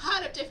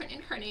lot of different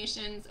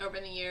incarnations over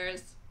the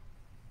years.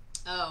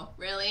 Oh,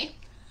 really?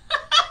 A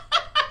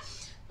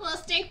little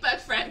stink bug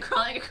friend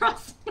crawling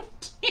across the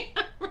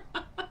camera.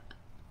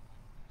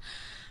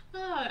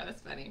 Oh, that was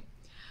funny.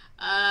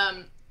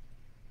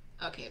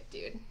 Okay,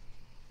 dude.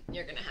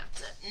 You're gonna have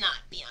to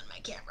not be on my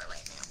camera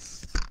right now.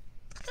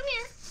 Come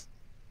here.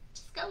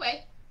 Just go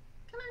away.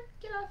 Come on,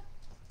 get off.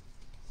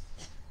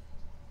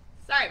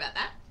 Sorry about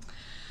that.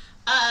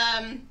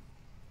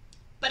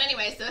 But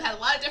anyway, so it had a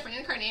lot of different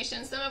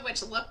incarnations, some of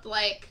which looked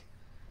like,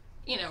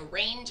 you know,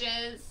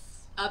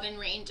 ranges, oven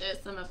ranges,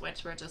 some of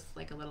which were just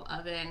like a little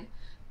oven.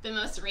 The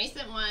most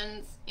recent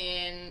ones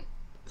in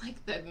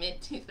like the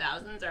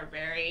mid-2000s are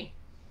very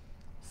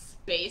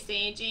space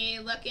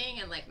agey looking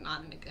and like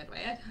not in a good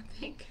way, I don't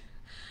think.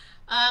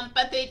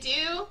 But they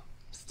do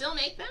still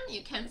make them.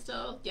 You can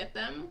still get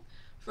them.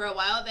 For a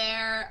while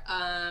there,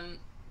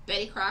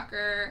 Betty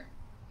Crocker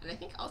and I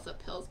think also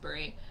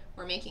Pillsbury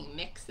were making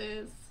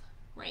mixes,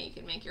 right? You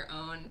could make your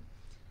own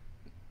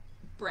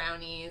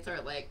brownies, or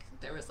like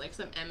there was like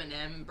some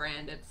M&M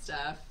branded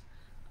stuff,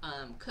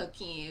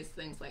 cookies,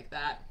 things like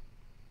that.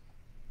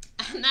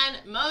 And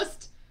then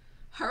most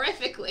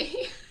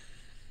horrifically,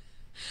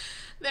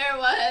 there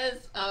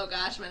was, oh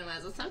gosh, when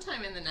was it?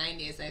 Sometime in the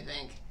 90s, I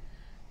think.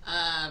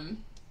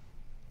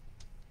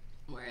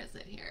 Where is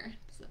it here?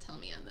 Does it tell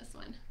me on this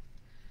one?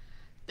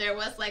 There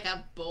was like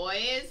a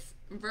boys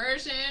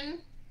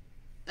version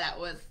that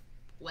was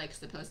like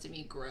supposed to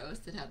be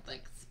gross. It had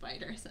like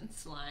spiders and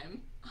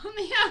slime on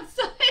the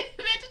outside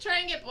of it to try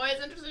and get boys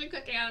interested in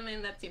cooking on them. I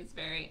mean, that seems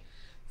very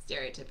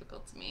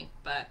stereotypical to me,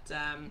 but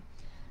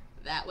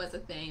that was a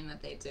thing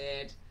that they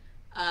did.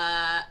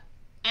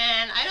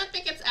 And I don't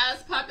think it's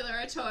as popular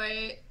a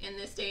toy in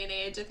this day and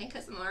age. I think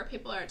because more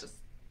people are just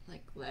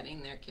like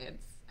letting their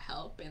kids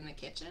help in the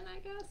kitchen, I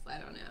guess. I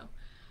don't know.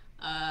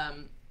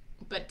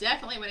 But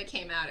definitely when it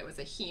came out, it was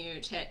a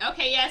huge hit.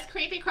 Okay, yes,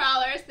 creepy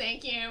crawlers.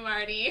 Thank you,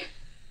 Marty.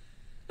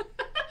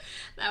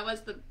 That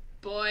was the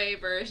boy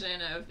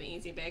version of the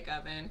Easy Bake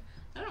Oven.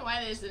 I don't know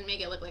why they just didn't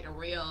make it look like a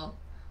real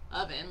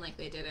oven like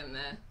they did in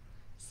the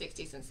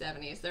 60s and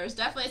 70s. There was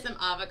definitely some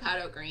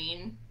avocado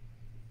green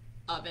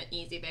oven,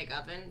 Easy Bake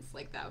Ovens.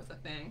 Like that was a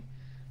thing.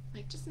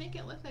 Like just make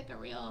it look like a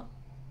real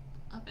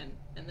oven,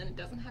 and then it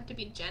doesn't have to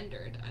be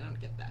gendered. I don't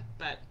get that.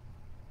 But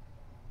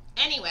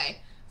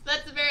anyway, so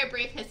that's a very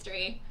brief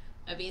history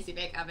of Easy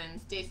Bake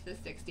Ovens, dates to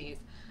the 60s.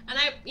 And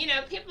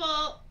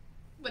people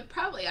would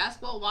probably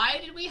ask, well, why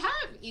did we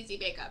have Easy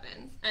Bake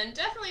Ovens? And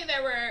definitely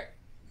there were,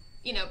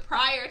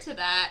 prior to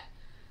that,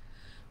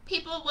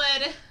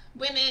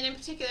 women in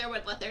particular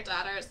would let their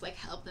daughters like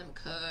help them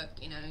cook.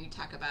 You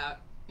talk about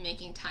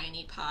making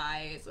tiny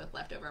pies with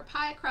leftover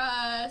pie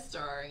crust,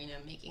 or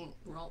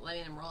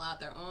letting them roll out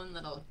their own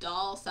little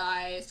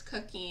doll-sized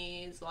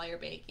cookies while you're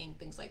baking,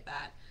 things like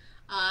that.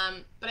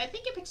 But I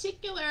think in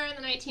particular in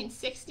the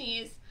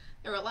 1960s,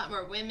 there were a lot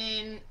more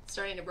women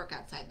starting to work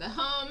outside the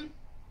home,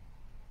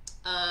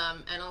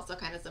 and also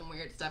kind of some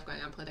weird stuff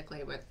going on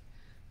politically with,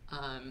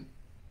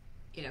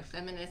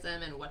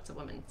 feminism and what's a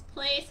woman's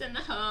place in the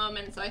home.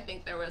 And so I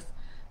think there was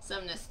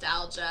some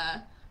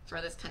nostalgia for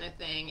this kind of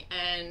thing.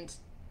 And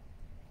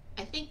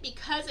I think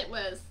because it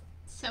was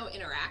so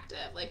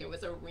interactive. Like, it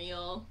was a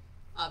real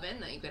oven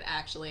that you could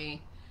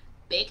actually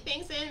bake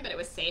things in, but it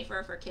was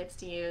safer for kids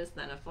to use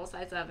than a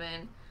full-size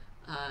oven.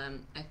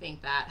 I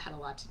think that had a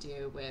lot to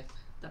do with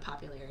the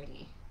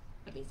popularity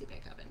of easy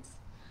bake ovens.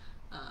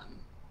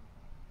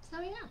 So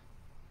yeah,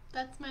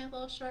 that's my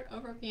little short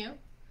overview.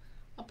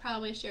 I'll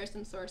probably share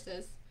some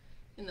sources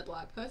in the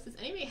blog post. Does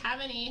anybody have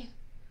any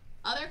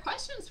other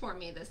questions for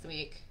me this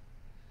week?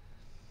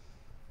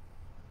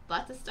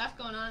 Lots of stuff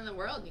going on in the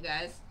world, you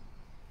guys.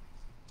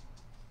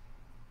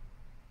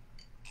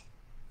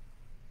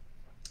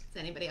 Is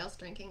anybody else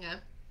drinking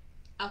a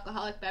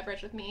alcoholic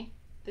beverage with me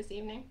this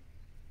evening?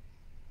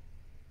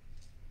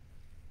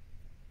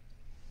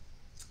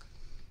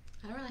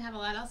 I don't really have a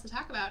lot else to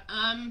talk about.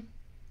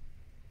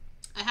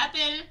 I have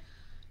been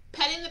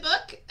petting the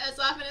book as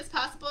often as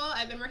possible.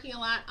 I've been working a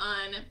lot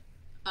on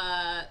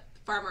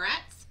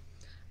farmerettes.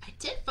 I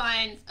did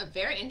find a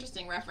very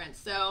interesting reference.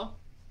 So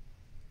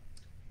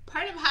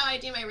part of how I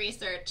do my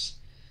research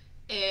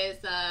is,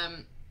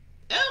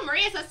 oh,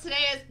 Maria says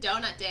today is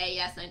donut day.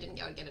 Yes, I didn't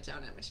go and get a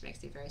donut, which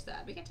makes me very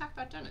sad. We can talk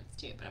about donuts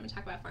too, but I'm gonna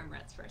talk about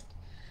farmerettes first.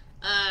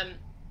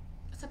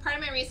 So part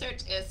of my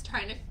research is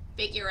trying to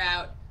figure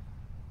out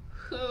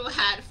who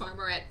had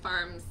farmerette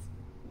farms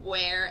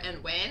where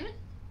and when.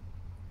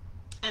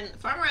 And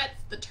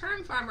farmerettes, the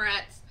term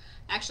farmerettes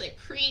actually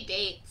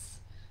predates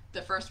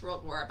the First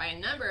World War by a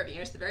number of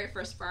years. The very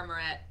first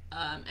farmerette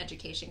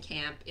education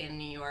camp in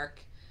New York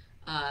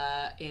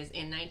is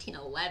in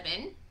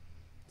 1911.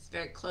 It's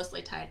very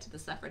closely tied to the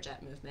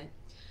suffragette movement.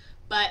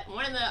 But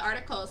one of the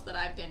articles that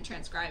I've been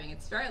transcribing,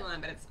 it's very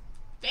long, but it's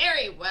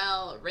very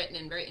well written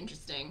and very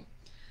interesting.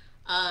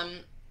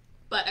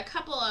 But a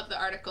couple of the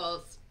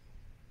articles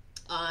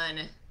on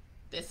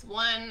this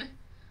one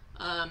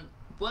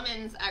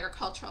women's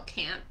agricultural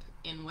camp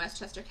in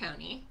Westchester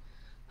County,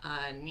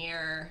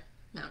 near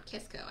Mount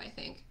Kisco, I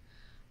think.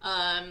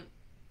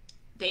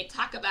 They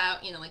talk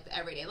about, you know, like the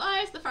everyday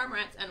lives, the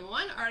farmerettes, and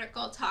one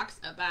article talks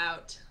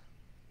about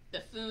the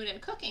food and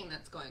cooking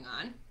that's going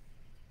on.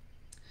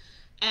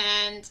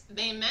 And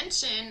they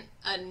mention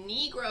a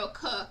Negro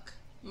cook,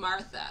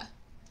 Martha.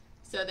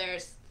 So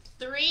there's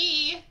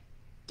 3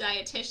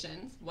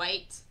 dietitians,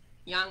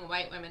 young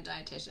white women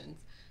dietitians,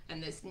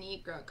 and this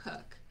Negro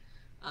cook,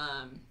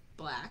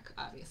 black,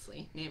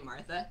 obviously, named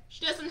Martha.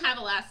 She doesn't have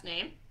a last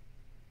name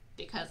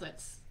because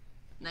it's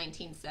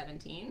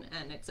 1917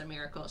 and it's a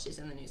miracle she's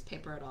in the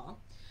newspaper at all.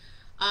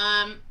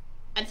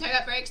 And so I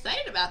got very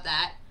excited about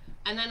that.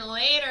 And then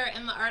later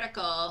in the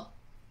article,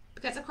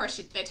 because of course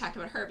they talked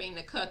about her being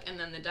the cook, and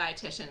then the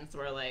dietitians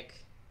were like,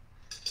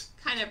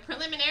 kind of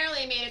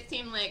preliminarily made it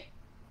seem like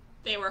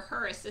they were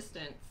her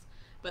assistants,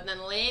 but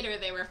then later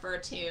they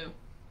referred to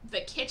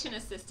the kitchen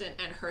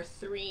assistant and her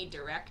 3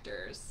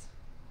 directors.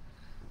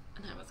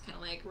 And I was kind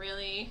of like,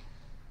 really?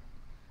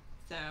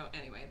 So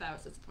anyway, that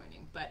was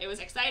disappointing. But it was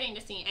exciting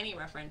to see any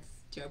reference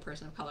to a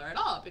person of color at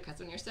all, because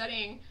when you're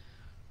studying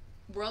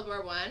World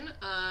War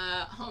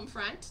I, home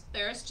front,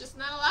 there's just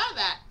not a lot of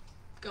that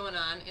going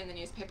on in the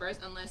newspapers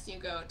unless you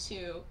go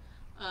to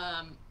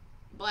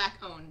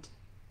black-owned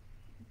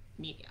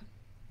media,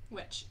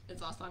 which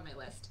is also on my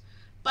list.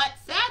 But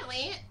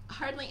sadly,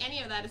 hardly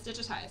any of that is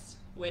digitized,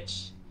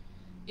 which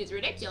is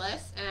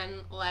ridiculous,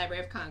 and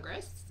Library of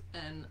Congress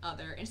and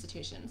other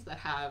institutions that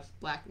have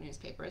black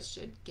newspapers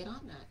should get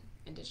on that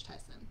and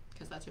digitize them,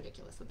 because that's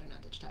ridiculous that they're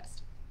not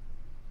digitized.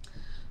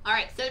 All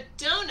right, so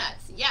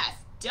donuts. Yes,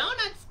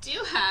 donuts do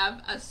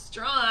have a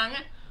strong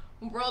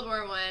World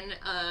War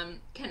I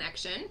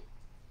connection.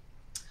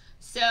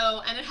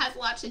 So, and it has a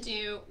lot to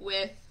do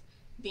with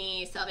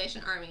the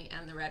Salvation Army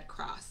and the Red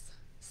Cross.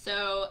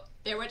 So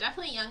there were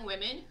definitely young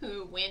women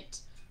who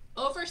went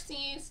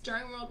overseas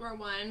during World War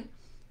I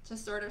to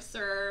sort of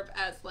serve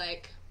as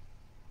like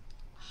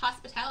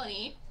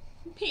hospitality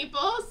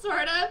people,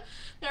 sort of.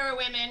 There were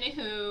women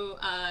who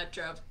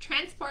drove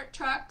transport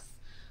trucks.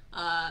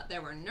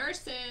 There were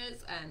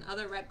nurses and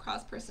other Red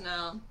Cross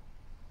personnel.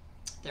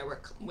 There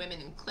were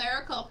women in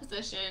clerical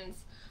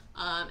positions,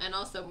 and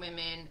also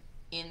women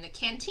in the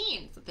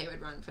canteens that they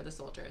would run for the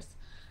soldiers.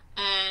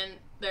 And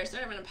there's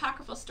sort of an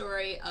apocryphal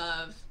story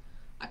of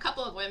a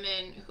couple of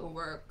women who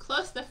were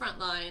close to the front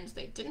lines.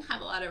 They didn't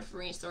have a lot of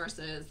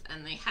resources,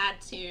 and they had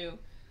to,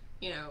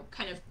 you know,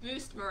 kind of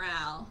boost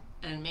morale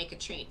and make a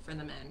treat for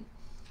the men.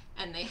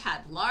 And they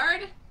had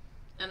lard,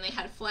 and they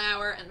had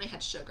flour, and they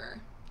had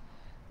sugar.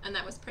 And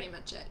that was pretty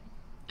much it.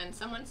 And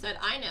someone said,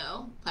 I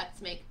know,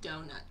 let's make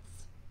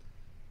donuts.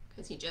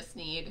 Because you just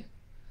need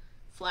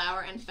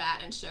flour and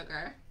fat and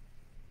sugar.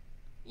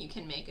 You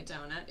can make a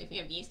donut. If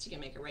you have yeast, you can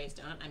make a raised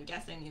donut. I'm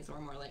guessing these were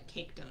more like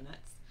cake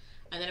donuts.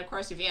 And then, of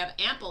course, if you have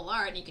ample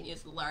lard, you can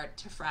use the lard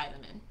to fry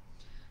them in.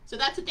 So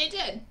that's what they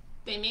did.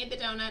 They made the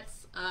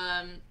donuts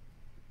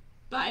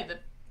by the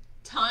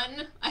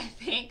ton, I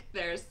think.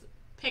 There's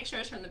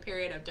pictures from the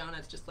period of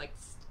donuts just like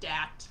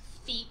stacked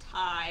feet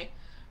high,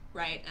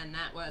 right? And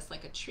that was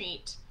like a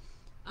treat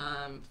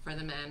for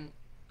the men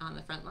on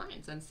the front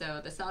lines. And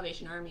so the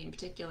Salvation Army, in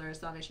particular,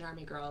 Salvation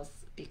Army girls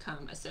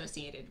become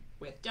associated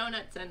with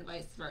donuts and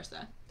vice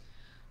versa.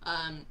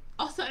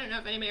 Also, I don't know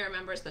if anybody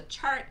remembers the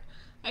chart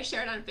I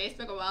shared on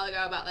Facebook a while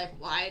ago about like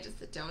why does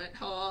the donut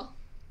hole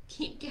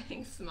keep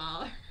getting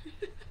smaller?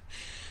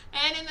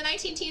 And in the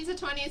 19 teens and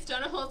 20s,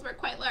 donut holes were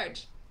quite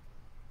large.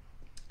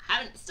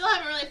 Still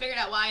haven't really figured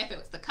out why, if it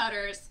was the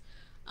cutters,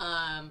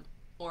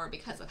 or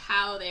because of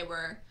how they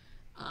were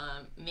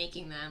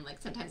making them.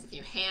 Like sometimes if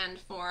you hand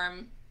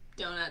form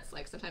donuts,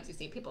 like sometimes you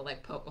see people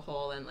like poke a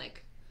hole and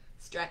like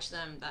stretch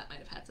them. That might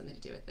have had something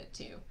to do with it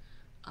too.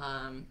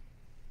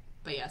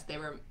 But yes,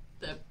 the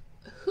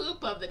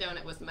hoop of the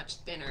donut was much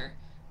thinner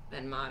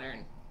than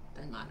modern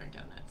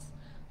donuts.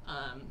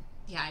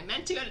 Yeah, I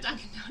meant to go to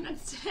Dunkin'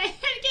 Donuts today and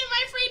get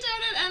my free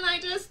donut, and I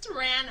just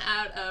ran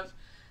out of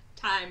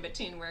time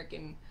between work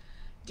and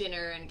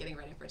dinner and getting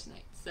ready for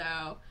tonight.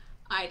 So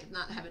I did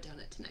not have a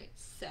donut tonight,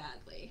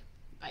 sadly.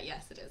 But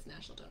yes, it is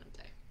National Donut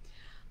Day.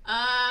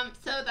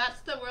 So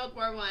that's the World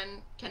War I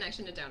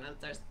connection to donuts.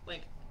 There's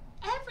like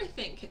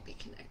everything could be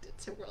connected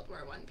to World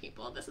War I,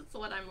 people. This is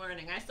what I'm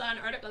learning. I saw an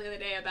article the other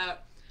day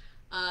about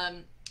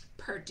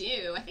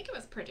Purdue, I think it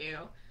was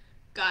Purdue,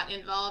 got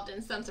involved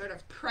in some sort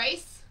of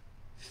price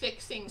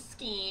fixing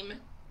scheme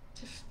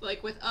to,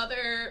 like with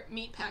other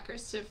meat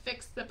packers, to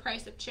fix the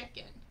price of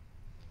chicken,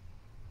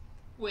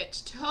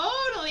 which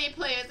totally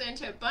plays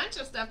into a bunch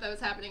of stuff that was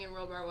happening in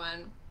World War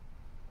I,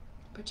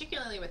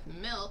 particularly with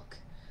milk.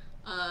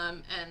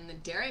 And the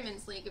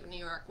Dairymen's League of New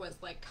York was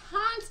like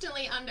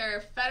constantly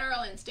under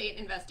federal and state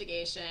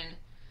investigation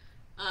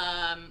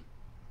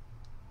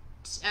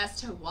as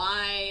to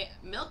why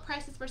milk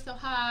prices were so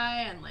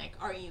high, and like,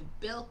 are you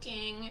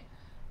bilking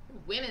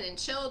women and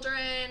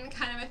children,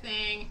 kind of a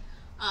thing.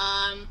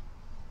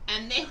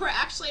 And they were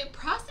actually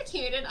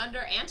prosecuted under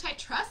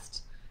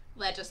antitrust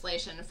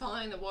legislation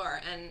following the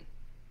war. And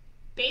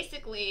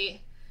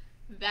basically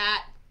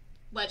that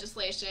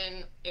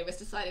legislation, it was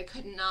decided,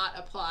 could not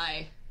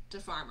apply to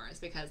farmers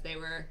because they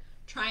were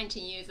trying to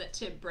use it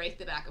to break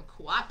the back of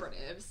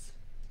cooperatives,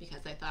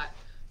 because they thought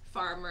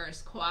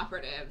farmers'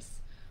 cooperatives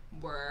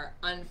were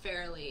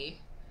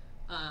unfairly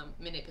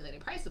manipulating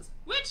prices,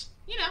 which,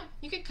 you know,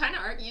 you could kind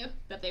of argue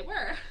that they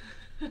were.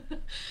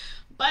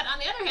 But on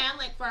the other hand,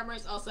 like,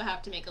 farmers also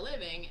have to make a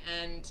living,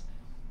 and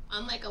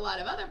unlike a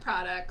lot of other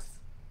products,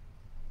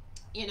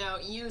 you know,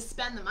 you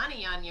spend the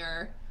money on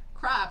your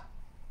crop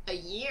a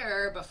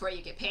year before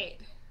you get paid.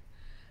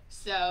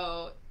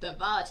 So the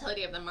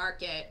volatility of the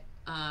market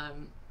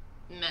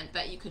meant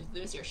that you could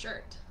lose your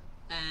shirt,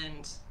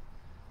 and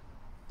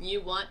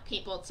you want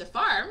people to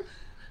farm,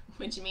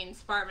 which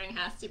means farming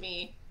has to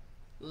be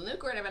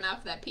lucrative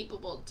enough that people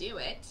will do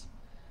it,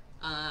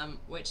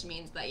 which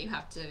means that you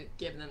have to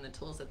give them the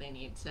tools that they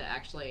need to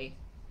actually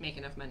make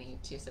enough money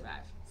to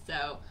survive.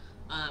 So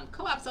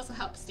co-ops also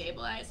help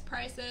stabilize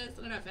prices.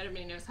 I don't know if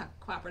anybody knows how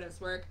cooperatives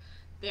work.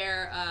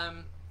 They're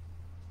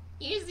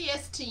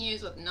easiest to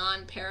use with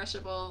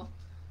non-perishable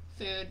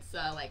foods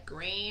like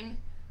grain,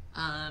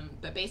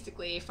 but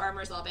basically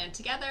farmers all band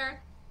together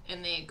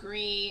and they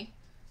agree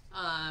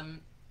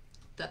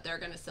that they're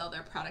going to sell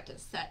their product at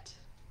set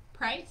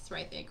price,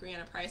 right? They agree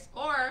on a price.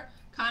 Or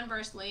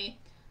conversely,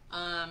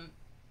 a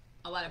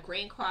lot of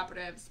grain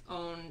cooperatives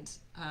owned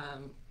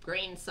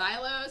grain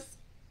silos.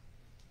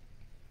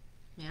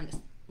 Man, this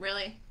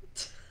really,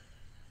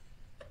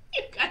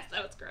 you guys,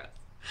 that was gross.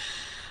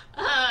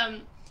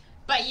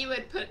 But you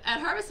would put, at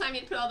harvest time,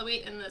 you'd put all the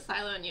wheat in the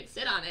silo and you'd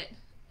sit on it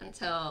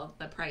until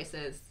the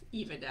prices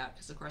evened out.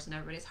 Because of course, when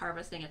everybody's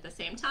harvesting at the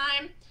same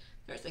time,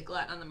 there's a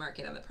glut on the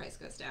market and the price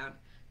goes down.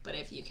 But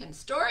if you can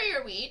store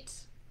your wheat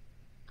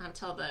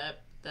until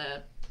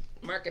the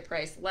market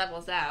price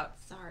levels out,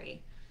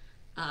 sorry,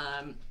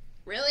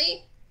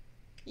 really,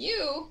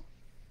 you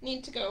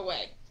need to go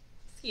away.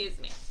 Excuse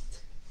me.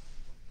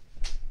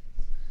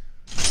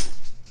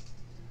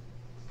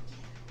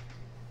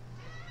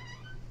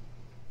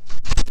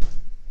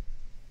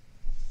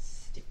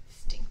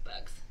 Stink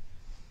bugs.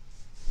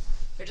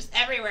 They're just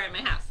everywhere in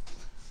my house.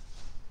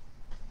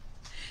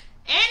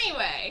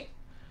 Anyway,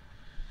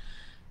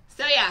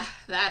 so yeah,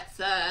 that's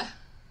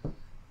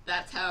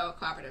how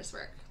cooperatives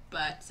work.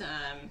 But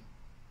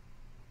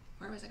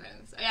where was I going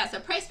with this? Oh yeah, so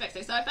price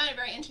fixing. So I found it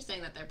very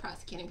interesting that they're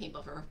prosecuting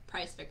people for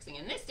price fixing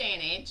in this day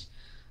and age.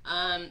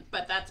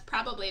 But that's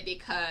probably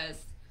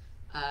because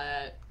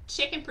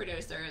chicken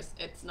producers,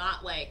 it's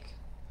not like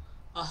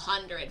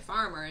 100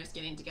 farmers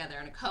getting together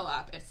in a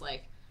co-op. It's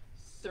like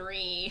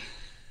 3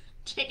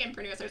 chicken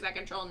producers that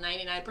control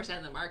 99%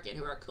 of the market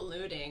who are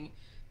colluding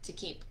to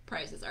keep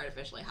prices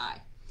artificially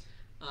high.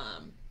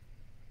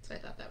 So I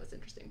thought that was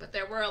interesting. But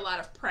there were a lot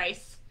of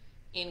price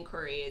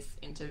inquiries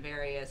into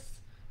various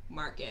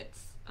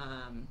markets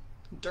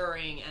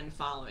during and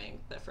following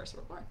the First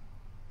World War.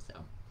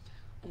 So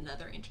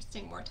another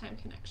interesting wartime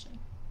connection.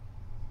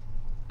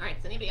 All right,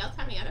 does anybody else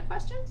have any other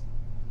questions?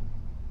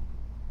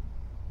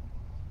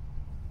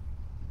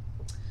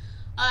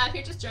 If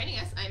you're just joining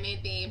us, I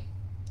made the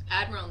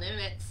Admiral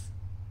Nimitz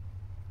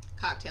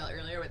cocktail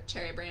earlier with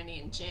cherry brandy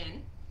and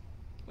gin,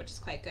 which is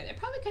quite good. I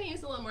probably could have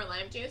used a little more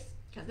lime juice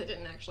because I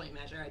didn't actually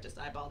measure, I just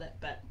eyeballed it,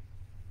 but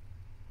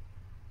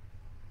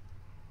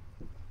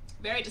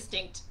very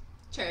distinct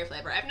cherry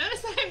flavor. I've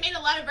noticed that I've made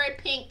a lot of very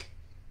pink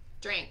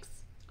drinks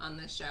on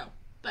this show,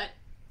 but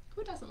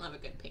who doesn't love a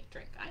good pink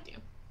drink? I do.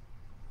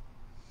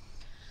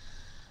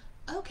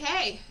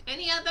 Okay,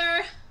 any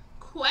other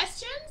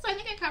questions? I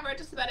think I covered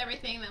just about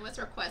everything that was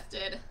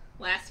requested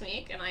last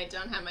week, and I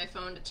don't have my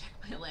phone to check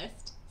my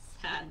list,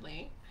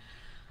 sadly.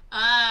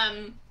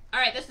 All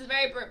right, this is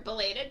very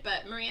belated,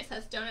 but Maria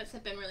says donuts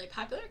have been really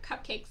popular.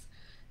 Cupcakes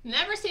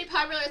never stayed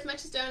popular as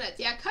much as donuts.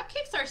 Yeah,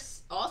 cupcakes are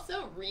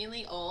also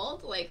really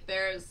old. Like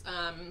there's,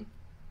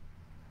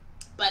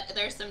 but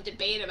there's some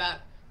debate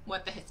about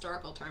what the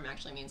historical term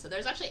actually means. So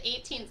there's actually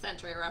 18th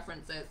century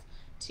references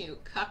to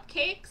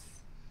cupcakes,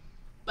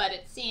 but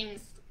it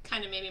seems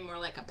kind of maybe more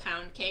like a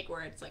pound cake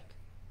where it's like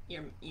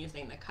you're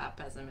using the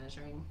cup as a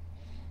measuring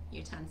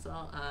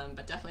utensil.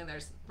 But definitely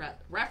there's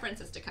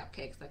references to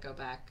cupcakes that go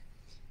back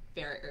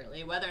very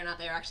early. Whether or not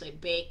they were actually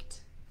baked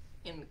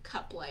in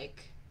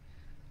cup-like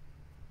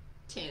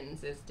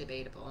tins is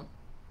debatable.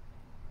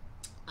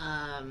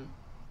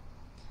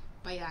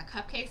 But yeah,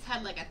 cupcakes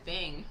had like a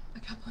thing a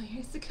couple of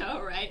years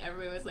ago, right?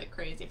 Everybody was like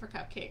crazy for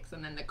cupcakes,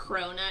 and then the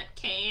cronut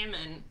came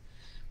and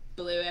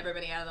blew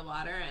everybody out of the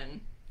water.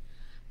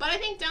 But I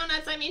think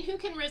donuts, I mean, who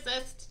can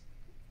resist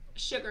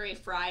sugary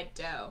fried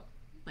dough?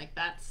 Like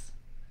that's,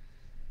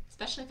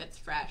 especially if it's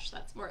fresh,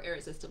 that's more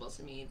irresistible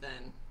to me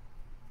than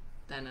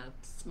a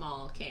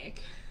small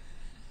cake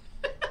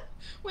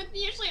with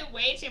usually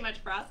way too much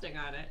frosting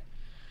on it.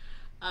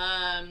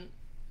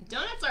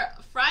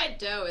 Fried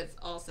dough is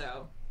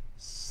also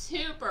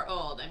super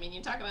old. I mean,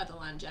 you talk about the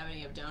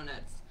longevity of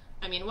donuts.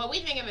 I mean, what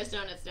we think of as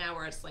donuts now,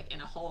 where it's like in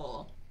a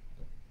hole,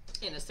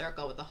 in a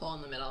circle with a hole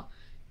in the middle,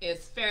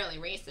 is fairly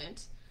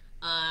recent.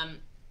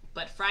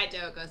 But fried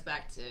dough goes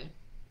back to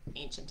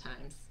ancient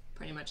times,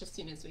 pretty much as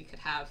soon as we could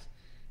have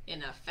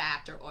enough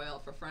fat or oil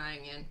for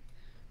frying in.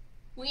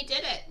 We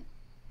did it.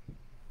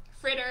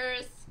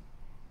 Fritters,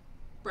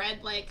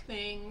 bread-like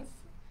things,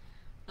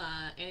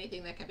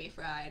 anything that could be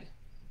fried,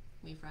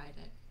 we fried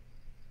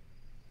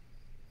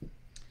it.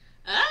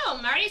 Oh,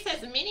 Marty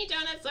says mini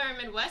donuts are a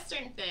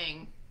Midwestern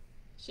thing.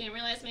 She didn't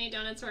realize mini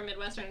donuts were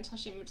Midwestern until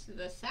she moved to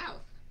the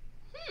South.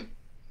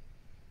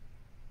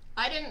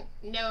 I didn't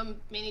know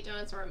mini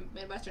donuts were a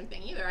Midwestern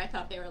thing either. I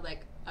thought they were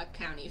like a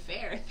county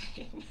fair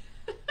thing.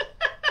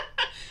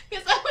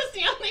 Because that was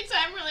the only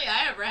time really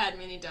I ever had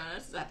mini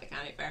donuts, is at the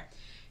county fair.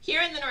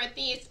 Here in the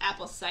Northeast,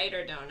 apple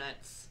cider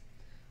donuts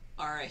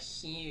are a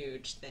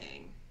huge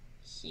thing.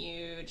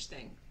 Huge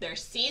thing. They're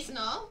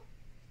seasonal.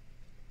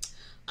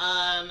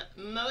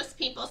 Most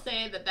people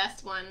say the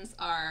best ones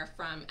are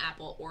from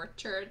apple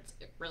orchards.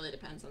 It really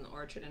depends on the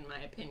orchard, in my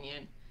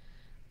opinion.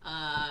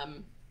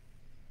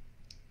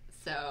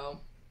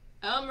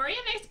 Maria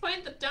makes a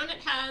point that donut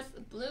has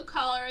blue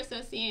collar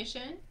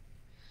association.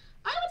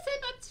 I would say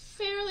that's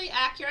fairly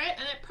accurate,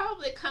 and it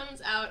probably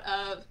comes out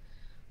of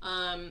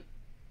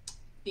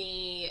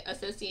the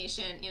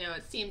association. You know,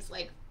 it seems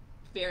like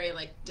very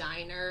like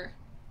diner,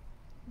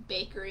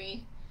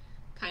 bakery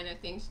kind of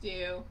thing to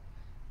do.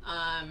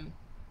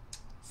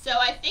 So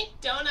I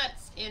think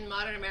donuts in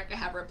modern America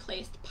have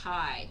replaced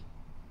pie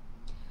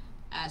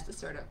as the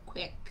sort of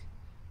quick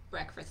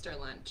breakfast or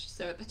lunch.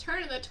 So at the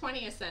turn of the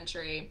 20th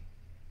century,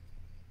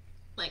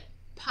 like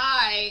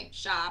pie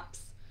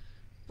shops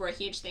were a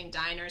huge thing.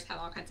 Diners had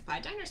all kinds of pie.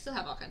 Diners still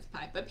have all kinds of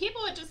pie. But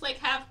people would just like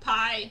have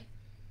pie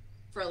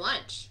for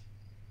lunch.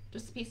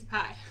 Just a piece of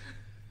pie.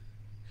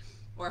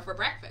 Or for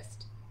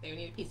breakfast. They would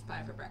need a piece of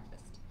pie for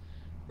breakfast.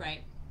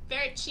 Right?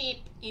 Very cheap,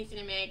 easy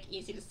to make,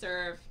 easy to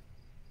serve.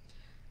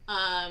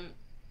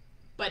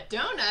 But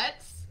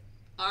donuts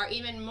are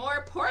even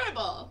more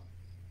portable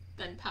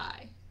than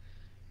pie.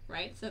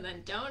 Right? So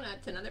then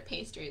donuts and other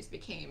pastries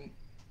became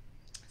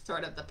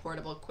sort of the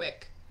portable,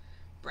 quick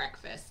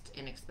breakfast,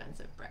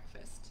 inexpensive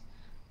breakfast.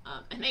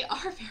 And they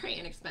are very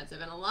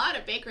inexpensive. In a lot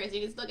of bakeries,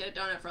 you can still get a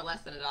donut for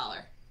less than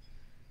 $1,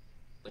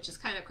 which is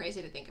kind of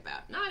crazy to think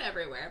about. Not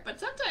everywhere, but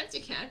sometimes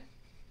you can.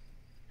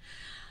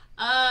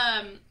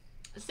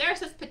 Sarah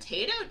says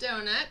potato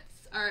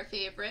donuts are a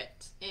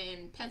favorite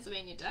in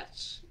Pennsylvania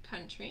Dutch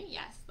country.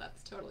 Yes,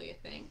 that's totally a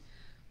thing.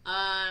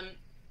 I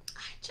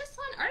just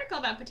saw an article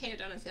about potato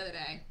donuts the other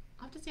day.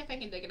 I'll have to see if I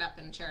can dig it up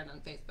and share it on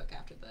Facebook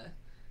after the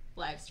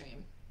live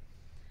stream.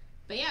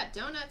 But yeah,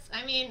 donuts,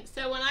 I mean,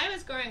 so when I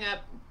was growing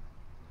up,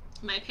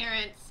 my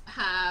parents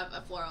have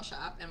a floral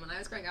shop, and when I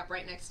was growing up,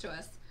 right next to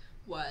us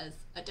was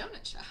a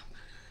donut shop.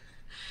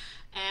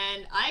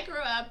 And I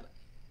grew up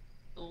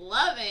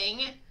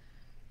loving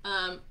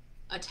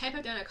a type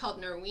of donut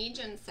called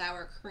Norwegian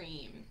sour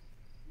cream,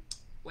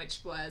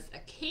 which was a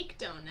cake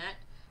donut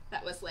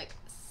that was like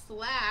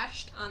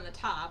slashed on the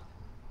top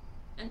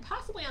and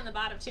possibly on the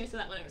bottom too, so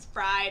that when it was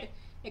fried,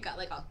 it got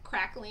like a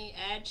crackly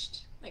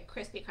edged, like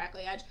crispy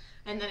crackly edge,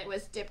 and then it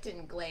was dipped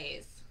in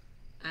glaze,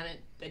 and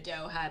the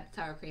dough had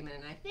sour cream in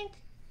it, and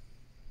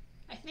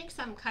I think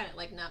some kind of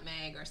like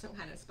nutmeg or some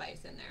kind of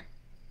spice in there.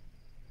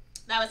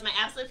 That was my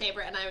absolute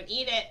favorite, and I would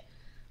eat it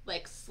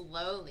like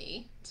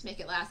slowly to make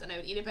it last, and I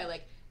would eat it by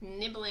like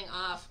nibbling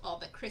off all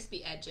the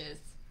crispy edges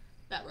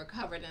that were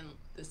covered in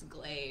this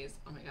glaze.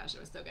 Oh my gosh,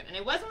 it was so good. And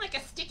it wasn't like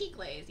a sticky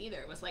glaze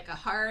either. It was like a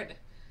hard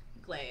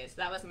glaze.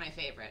 That was my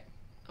favorite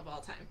of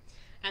all time.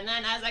 And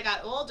then as I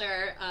got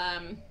older,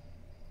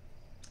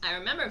 I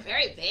remember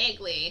very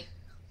vaguely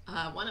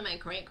one of my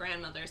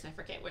great-grandmothers, I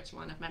forget which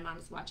one, if my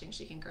mom's watching,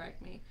 she can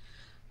correct me,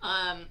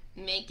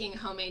 making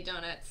homemade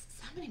donuts.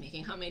 Somebody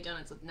making homemade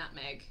donuts with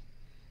nutmeg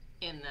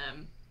in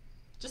them.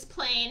 Just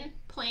plain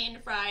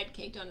fried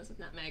cake donuts with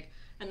nutmeg.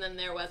 And then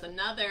there was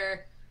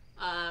another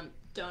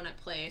donut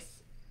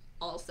place,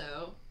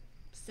 also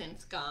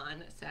since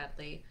gone,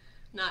 sadly,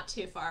 not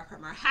too far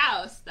from our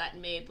house, that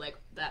made like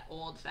that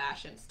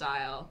old-fashioned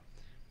style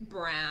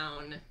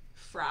brown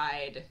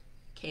fried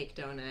cake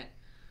donut.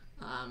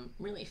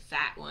 Really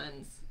fat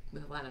ones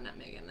with a lot of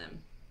nutmeg in them,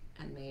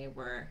 and they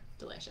were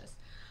delicious.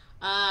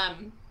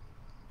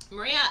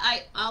 Maria,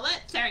 I'll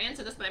let Sarah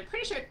answer this, but I'm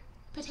pretty sure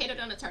potato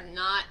donuts are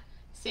not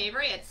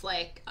savory. It's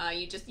like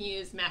you just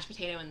use mashed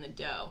potato in the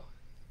dough.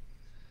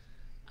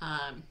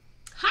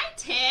 Hi,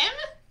 Tim.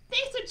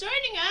 Thanks for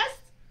joining us.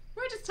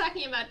 We're just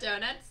talking about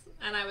donuts,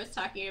 and I was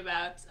talking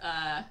about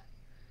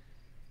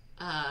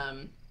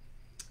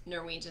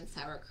Norwegian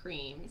sour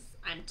creams.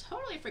 I'm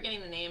totally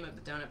forgetting the name of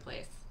the donut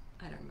place.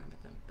 I don't remember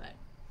them, but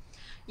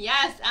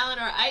yes,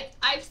 Eleanor,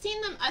 I've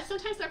seen them.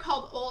 Sometimes they're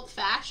called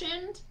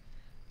old-fashioned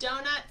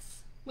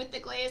donuts with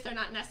the glaze. They're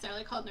not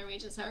necessarily called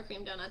Norwegian sour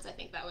cream donuts. I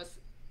think that was,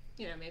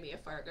 you know, maybe a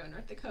Fargo,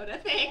 North Dakota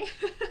thing.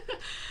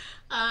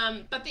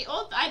 But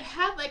I've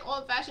had like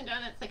old-fashioned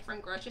donuts like from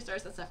grocery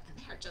stores and stuff, and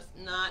they're just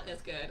not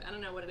as good. I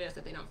don't know what it is,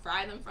 if they don't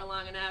fry them for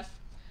long enough,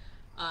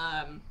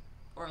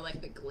 or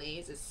like the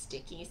glaze is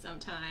sticky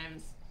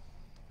sometimes.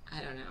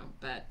 I don't know,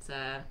 but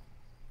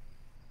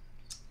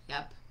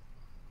yep,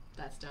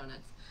 that's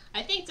donuts.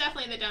 I think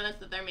definitely the donuts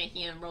that they're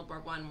making in World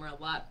War I were a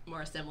lot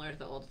more similar to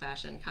the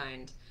old-fashioned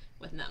kind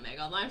with nutmeg,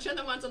 although I'm sure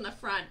the ones on the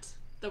front,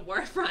 the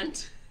war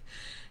front,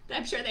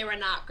 I'm sure they were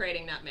not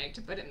grating nutmeg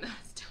to put in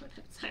those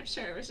donuts. I'm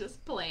sure it was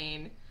just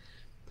plain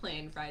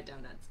fried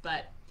donuts.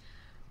 But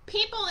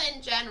people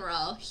in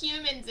general,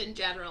 humans in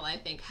general, I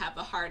think, have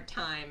a hard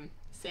time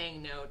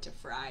saying no to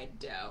fried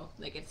dough.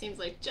 Like, it seems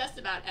like just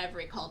about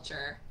every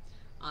culture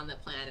on the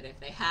planet, if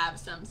they have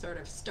some sort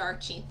of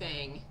starchy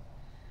thing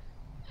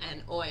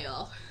and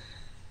oil,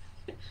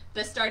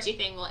 the starchy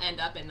thing will end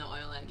up in the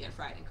oil and get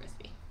fried and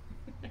crispy.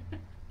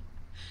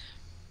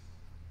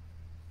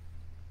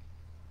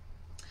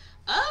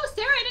 Oh,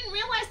 Sarah, I didn't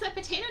realize that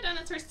potato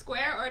donuts were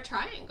square or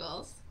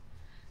triangles.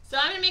 So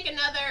I'm going to make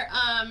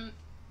another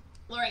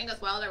Laura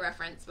Ingalls Wilder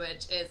reference,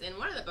 which is in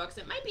one of the books.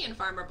 It might be in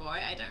Farmer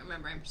Boy. I don't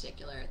remember in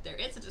particular. There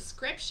is a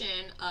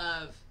description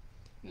of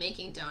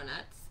making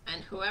donuts,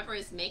 and whoever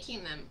is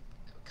making them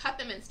cut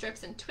them in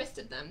strips and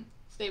twisted them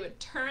so they would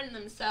turn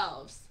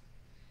themselves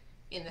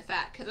in the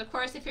fat. Because, of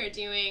course, if you're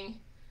doing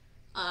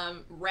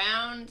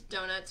round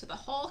donuts with a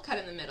hole cut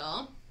in the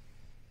middle,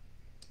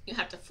 you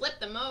have to flip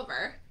them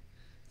over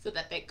so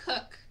that they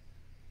cook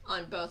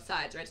on both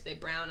sides, right? So they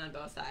brown on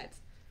both sides.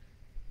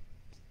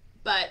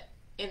 But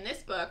in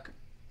this book,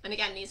 and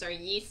again, these are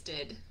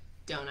yeasted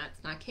donuts,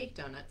 not cake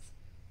donuts.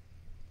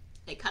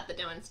 They cut the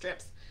dough in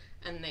strips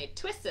and they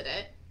twisted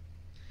it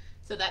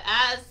so that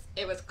as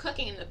it was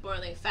cooking in the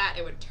boiling fat,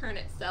 it would turn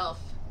itself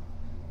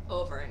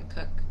over and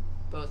cook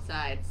both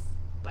sides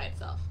by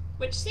itself,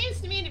 which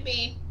seems to me to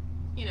be,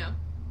 you know,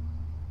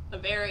 a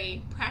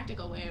very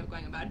practical way of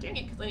going about doing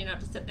it, because then you don't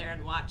have to sit there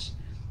and watch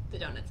the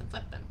donuts and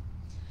flip them.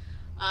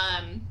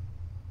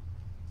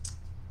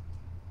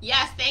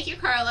 Yes, thank you,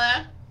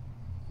 Carla,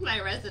 my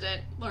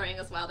resident Laura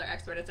Ingalls Wilder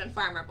expert. It's in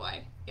Farmer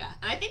Boy. Yeah,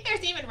 and I think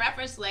there's even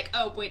reference to like,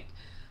 oh, wait,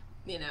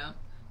 you know,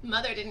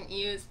 Mother didn't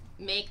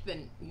make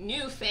the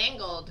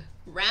newfangled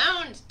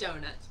round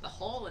donuts, the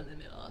hole in the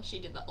middle. She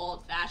did the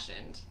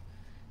old-fashioned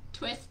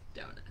twist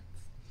donuts,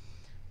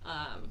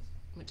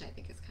 which I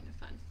think is kind of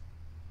fun.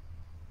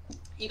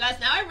 You guys,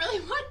 now I really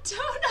want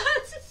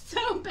donuts. It's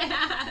so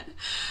bad.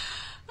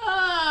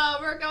 Oh,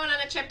 we're going on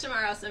a trip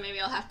tomorrow, so maybe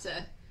I'll have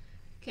to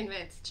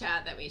convince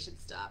Chad that we should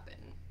stop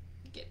and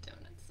get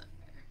donuts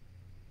somewhere.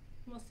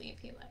 We'll see if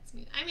he lets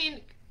me. I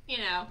mean, you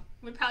know,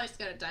 we probably just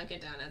go to Dunkin'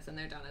 Donuts, and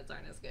their donuts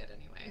aren't as good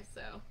anyway,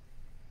 so.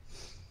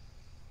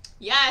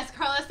 Yes,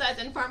 Carla says,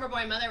 in Farmer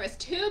Boy, Mother was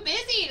too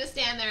busy to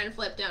stand there and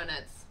flip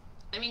donuts.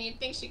 I mean, you'd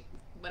think she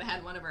would have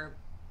had one of her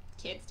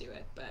kids do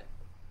it, but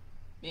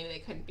maybe they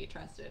couldn't be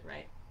trusted,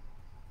 right?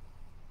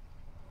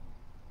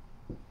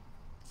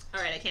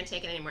 All right, I can't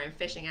take it anymore. I'm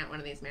fishing out one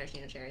of these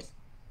maraschino cherries.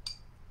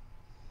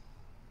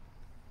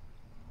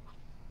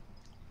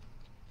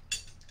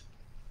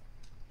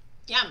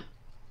 Yum.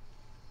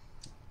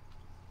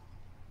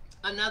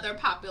 Another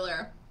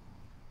popular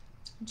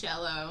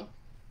Jell-O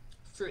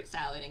fruit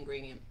salad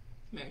ingredient,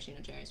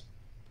 maraschino cherries.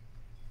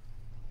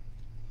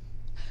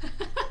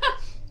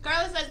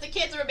 Carla says the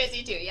kids were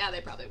busy too. Yeah,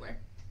 they probably were.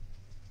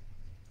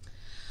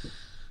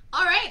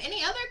 All right,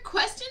 any other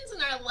questions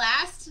in our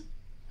last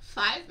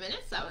 5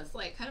 minutes? That was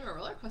like kind of a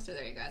roller coaster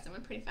there, you guys. I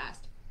went pretty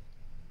fast.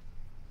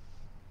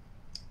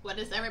 What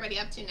is everybody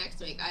up to next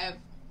week?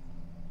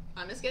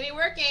 I'm just gonna be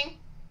working.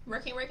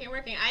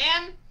 I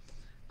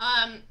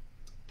am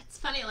It's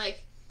funny,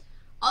 like,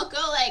 I'll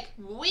go like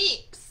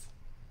weeks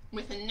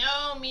with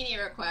no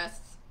media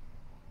requests,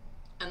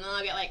 and then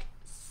I'll get like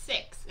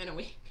 6 in a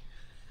week.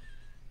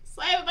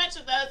 So I have a bunch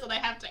of those that I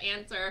have to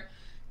answer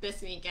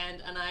this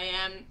weekend, and I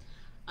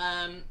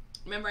am,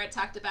 remember I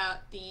talked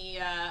about the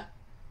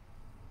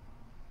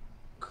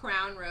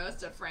crown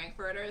roast of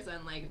Frankfurters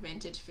and like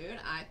vintage food?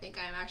 I think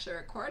I'm actually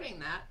recording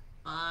that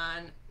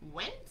on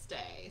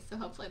Wednesday, so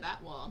hopefully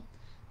that will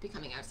be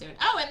coming out soon.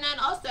 Oh, and then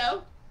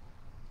also,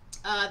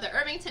 the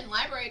Irvington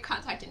Library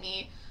contacted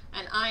me,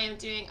 and I am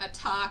doing a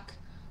talk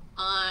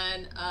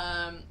on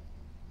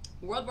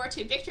World War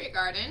II victory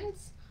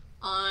gardens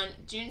on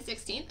June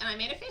 16th, and I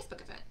made a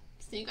Facebook event.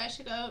 So you guys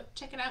should go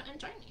check it out and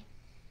join me.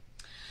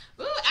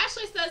 Ooh,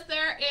 Ashley says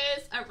there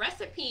is a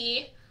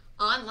recipe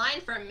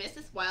online for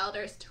Mrs.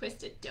 Wilder's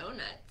Twisted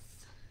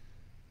Donuts.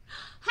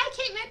 Hi,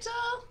 Kate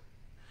Mitchell!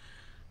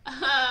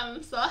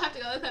 So I'll have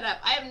to go look that up.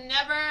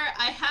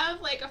 I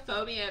have like a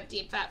phobia of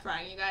deep fat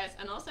frying, you guys,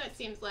 and also it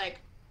seems like,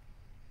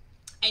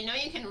 I know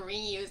you can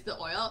reuse the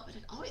oil, but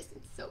it always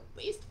seems so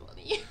wasteful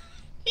to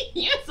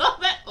use all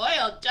that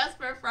oil just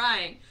for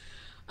frying.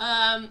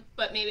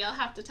 But maybe I'll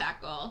have to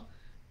tackle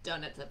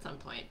donuts at some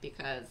point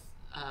because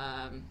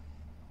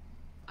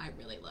I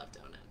really love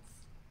donuts.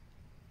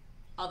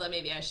 Although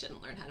maybe I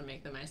shouldn't learn how to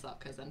make them myself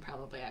because then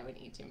probably I would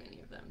eat too many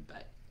of them.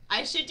 But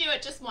I should do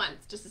it just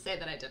once, just to say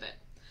that I did it.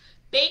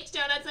 Baked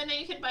donuts, I know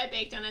you can buy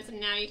baked donuts, and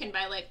now you can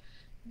buy like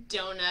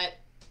donut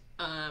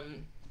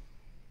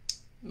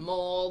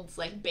molds,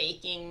 like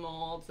baking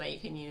molds that you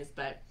can use,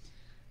 but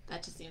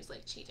that just seems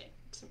like cheating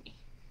to me.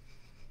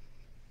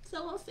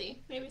 So we'll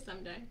see, maybe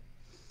someday.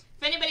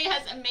 If anybody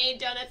has made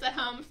donuts at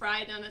home,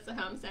 fried donuts at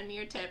home, send me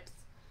your tips.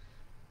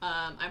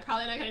 I'm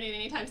probably not going to do it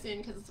anytime soon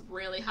because it's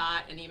really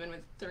hot, and even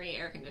with 3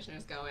 air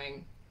conditioners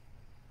going,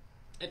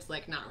 it's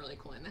like not really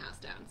cooling the house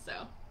down.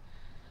 So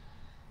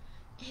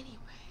anyway,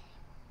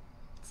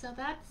 so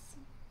that's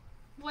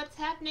what's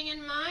happening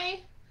in my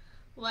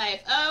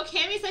life. Oh,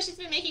 Cami says she's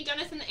been making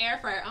donuts in the air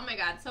fryer. Oh my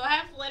god. So I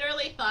have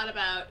literally thought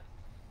about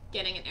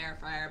getting an air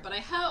fryer, but I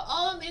have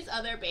all of these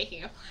other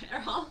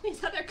all of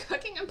these other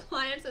cooking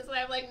appliances, and I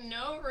have like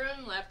no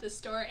room left to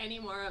store any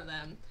more of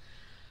them.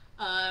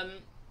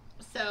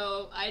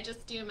 So I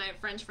just do my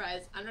French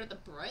fries under the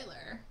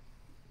broiler,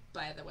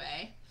 by the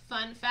way.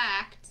 Fun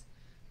fact.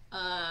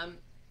 Hi,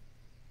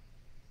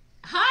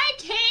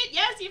 Kate!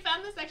 Yes, you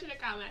found the section to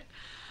comment.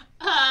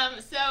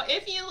 So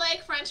if you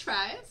like French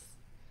fries,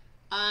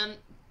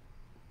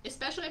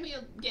 especially if you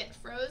get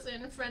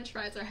frozen French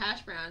fries or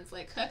hash browns,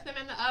 like cook them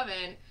in the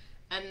oven,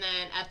 and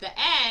then at the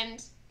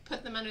end,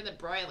 put them under the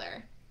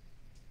broiler,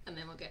 and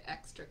they will get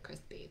extra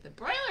crispy. The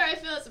broiler, I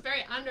feel, is a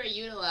very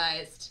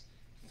underutilized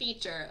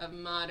feature of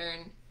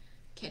modern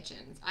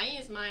kitchens. I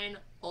use mine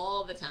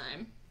all the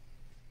time.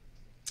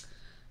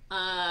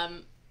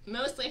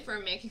 Mostly for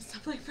making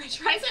stuff like French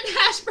fries and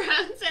hash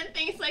browns and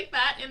things like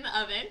that in the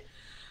oven.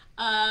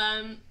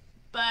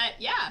 But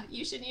yeah,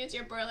 you should use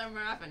your broiler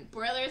more often.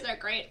 Broilers are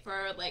great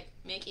for like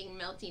making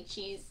melty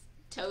cheese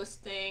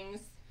toast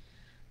things,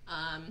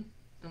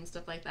 and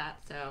stuff like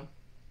that. So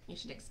you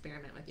should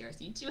experiment with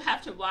yours. You do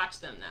have to watch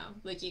them though.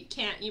 Like you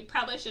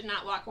probably should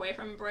not walk away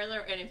from a broiler,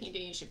 and if you do,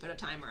 you should put a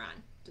timer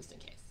on, just in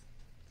case.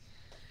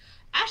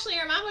 Ashley,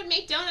 your mom would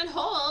make donut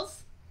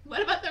holes.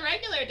 What about the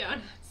regular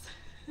donuts?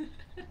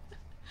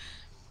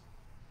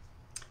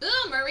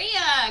 Ooh,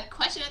 Maria,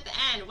 question at the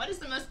end. What is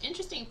the most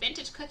interesting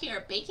vintage cooking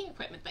or baking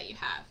equipment that you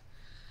have?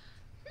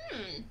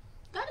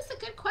 That is a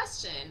good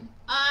question.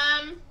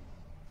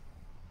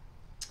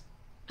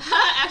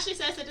 Ashley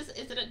says, is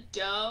it a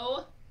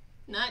dough,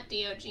 not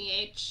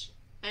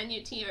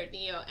D-O-G-H-N-U-T or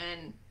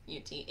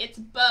D-O-N-U-T? It's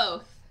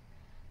both,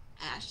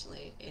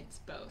 Ashley. It's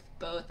both.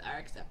 Both are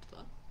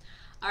acceptable.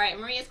 All right,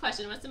 Maria's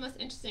question. What's the most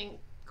interesting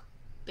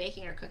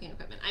baking or cooking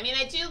equipment? I mean,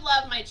 I do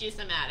love my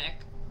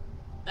Juice-O-Matic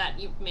that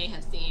you may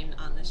have seen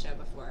on the show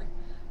before,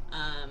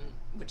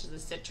 which is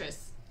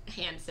a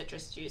hand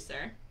citrus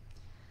juicer.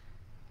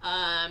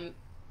 I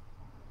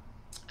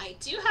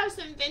do have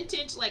some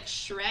vintage like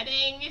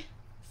shredding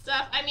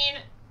stuff. I mean,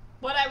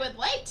 what I would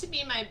like to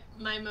be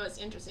my most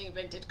interesting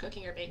vintage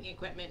cooking or baking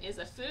equipment is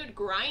a food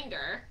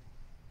grinder,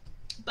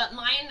 but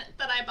mine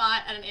that I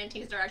bought at an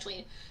antique store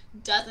actually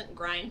doesn't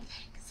grind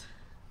things.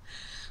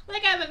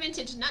 Like I have a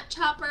vintage nut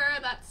chopper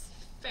that's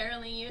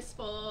fairly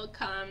useful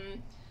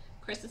come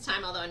Christmas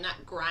time, although a nut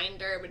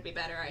grinder would be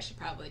better. I should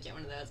probably get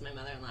one of those. My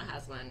mother-in-law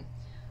has one.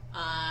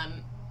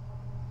 I'm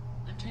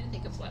trying to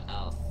think of what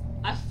else.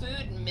 A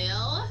food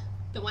mill.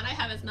 The one I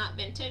have is not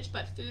vintage,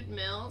 but food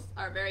mills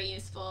are very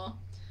useful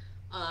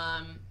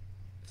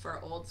for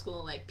old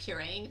school like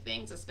pureeing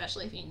things,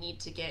 especially if you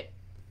need to get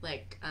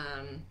like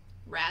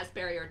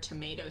raspberry or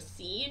tomato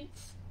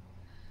seeds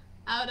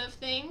out of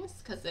things,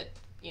 because it,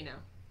 you know,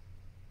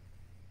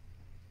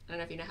 I don't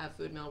know if you know how a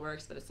food mill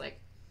works, but it's like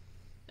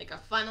a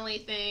funnely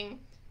thing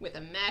with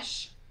a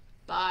mesh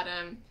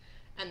bottom,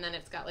 and then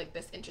it's got like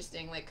this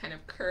interesting like kind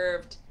of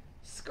curved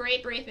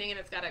scrapery thing, and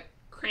it's got a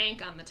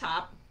crank on the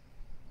top,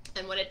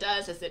 and what it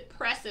does is it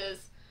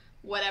presses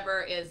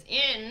whatever is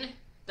in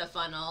the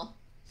funnel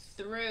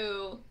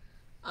through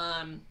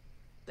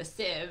the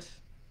sieve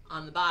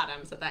on the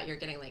bottom so that you're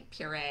getting like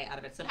puree out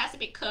of it. So it has to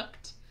be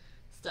cooked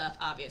stuff,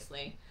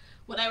 obviously.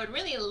 What I would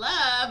really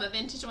love, a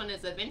vintage one,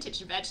 is a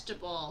vintage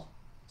vegetable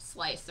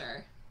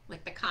slicer,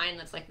 like the kind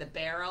that's like the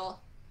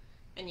barrel,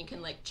 and you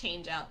can like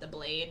change out the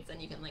blades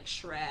and you can like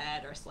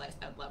shred or slice.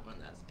 I'd love one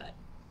of those, but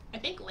I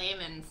think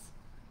Layman's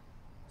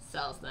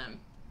sells them,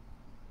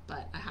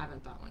 but I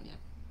haven't bought one yet.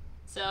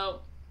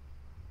 So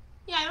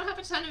yeah, I don't have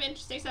a ton of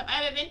interesting stuff. I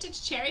have a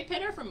vintage cherry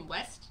pitter from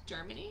West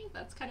Germany.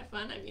 That's kind of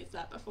fun. I've used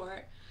that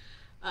before.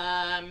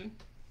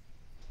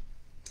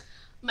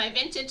 My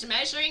vintage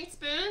measuring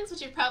spoons,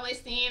 which you've probably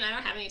seen. I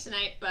don't have any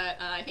tonight, but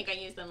I think I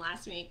used them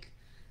last week.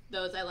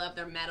 Those I love.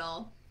 They're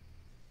metal.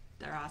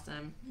 They're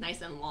awesome.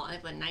 Nice and long. They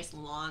have nice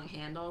long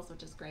handles,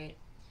 which is great.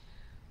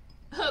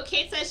 Oh,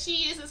 Kate says she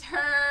uses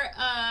her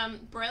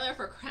broiler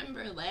for creme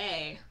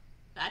brulee.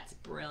 That's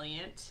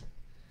brilliant.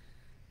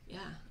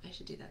 Yeah, I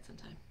should do that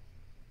sometime.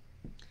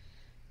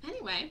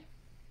 Anyway,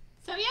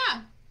 so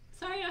yeah.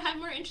 Sorry I don't have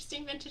more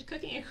interesting vintage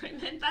cooking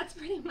equipment. That's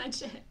pretty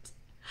much it.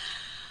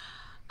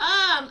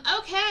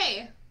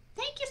 Okay.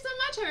 Thank you so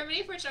much,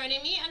 everybody, for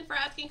joining me and for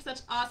asking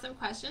such awesome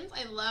questions.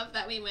 I love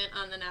that we went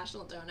on the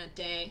National Donut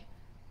Day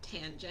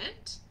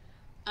tangent.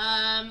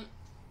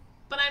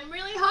 But I'm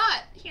really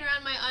hot here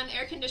on my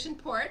unair-conditioned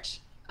porch.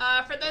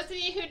 For those of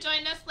you who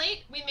joined us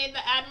late, we made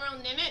the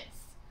Admiral Nimitz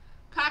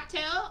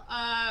cocktail,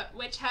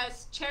 which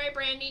has cherry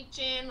brandy,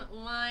 gin,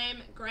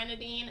 lime,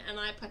 grenadine, and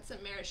I put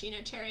some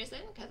maraschino cherries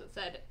in because it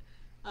said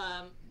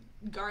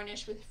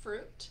garnish with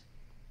fruit.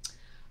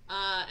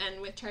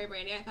 And with cherry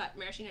brandy, I thought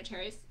maraschino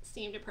cherries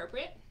seemed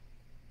appropriate.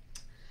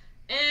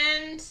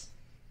 And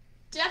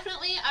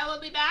definitely I will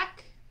be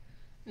back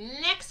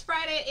next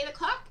Friday at 8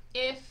 o'clock.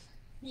 If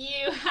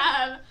you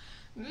have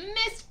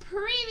missed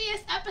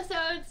previous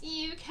episodes,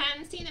 you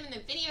can see them in the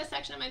video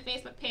section of my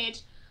Facebook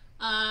page.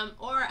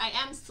 Or I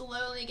am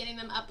slowly getting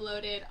them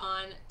uploaded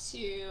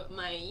onto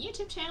my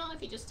YouTube channel.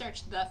 If you just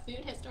search The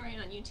Food Historian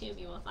on YouTube,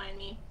 you will find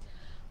me.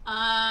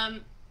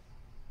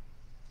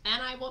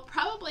 And I will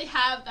probably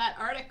have that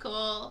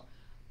article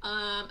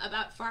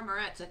about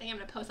farmerettes. I think I'm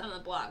going to post that on the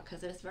blog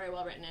because it is very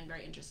well written and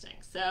very interesting.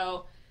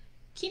 So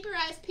keep your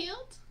eyes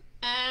peeled.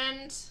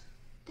 And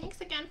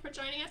thanks again for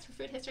joining us for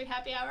Food History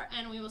Happy Hour.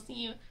 And we will see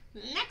you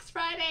next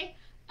Friday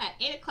at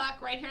 8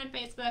 o'clock right here on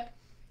Facebook.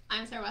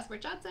 I'm Sarah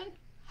Westbrook Johnson.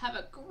 Have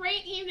a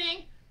great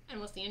evening, and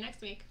we'll see you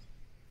next week.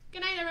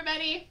 Good night,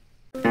 everybody.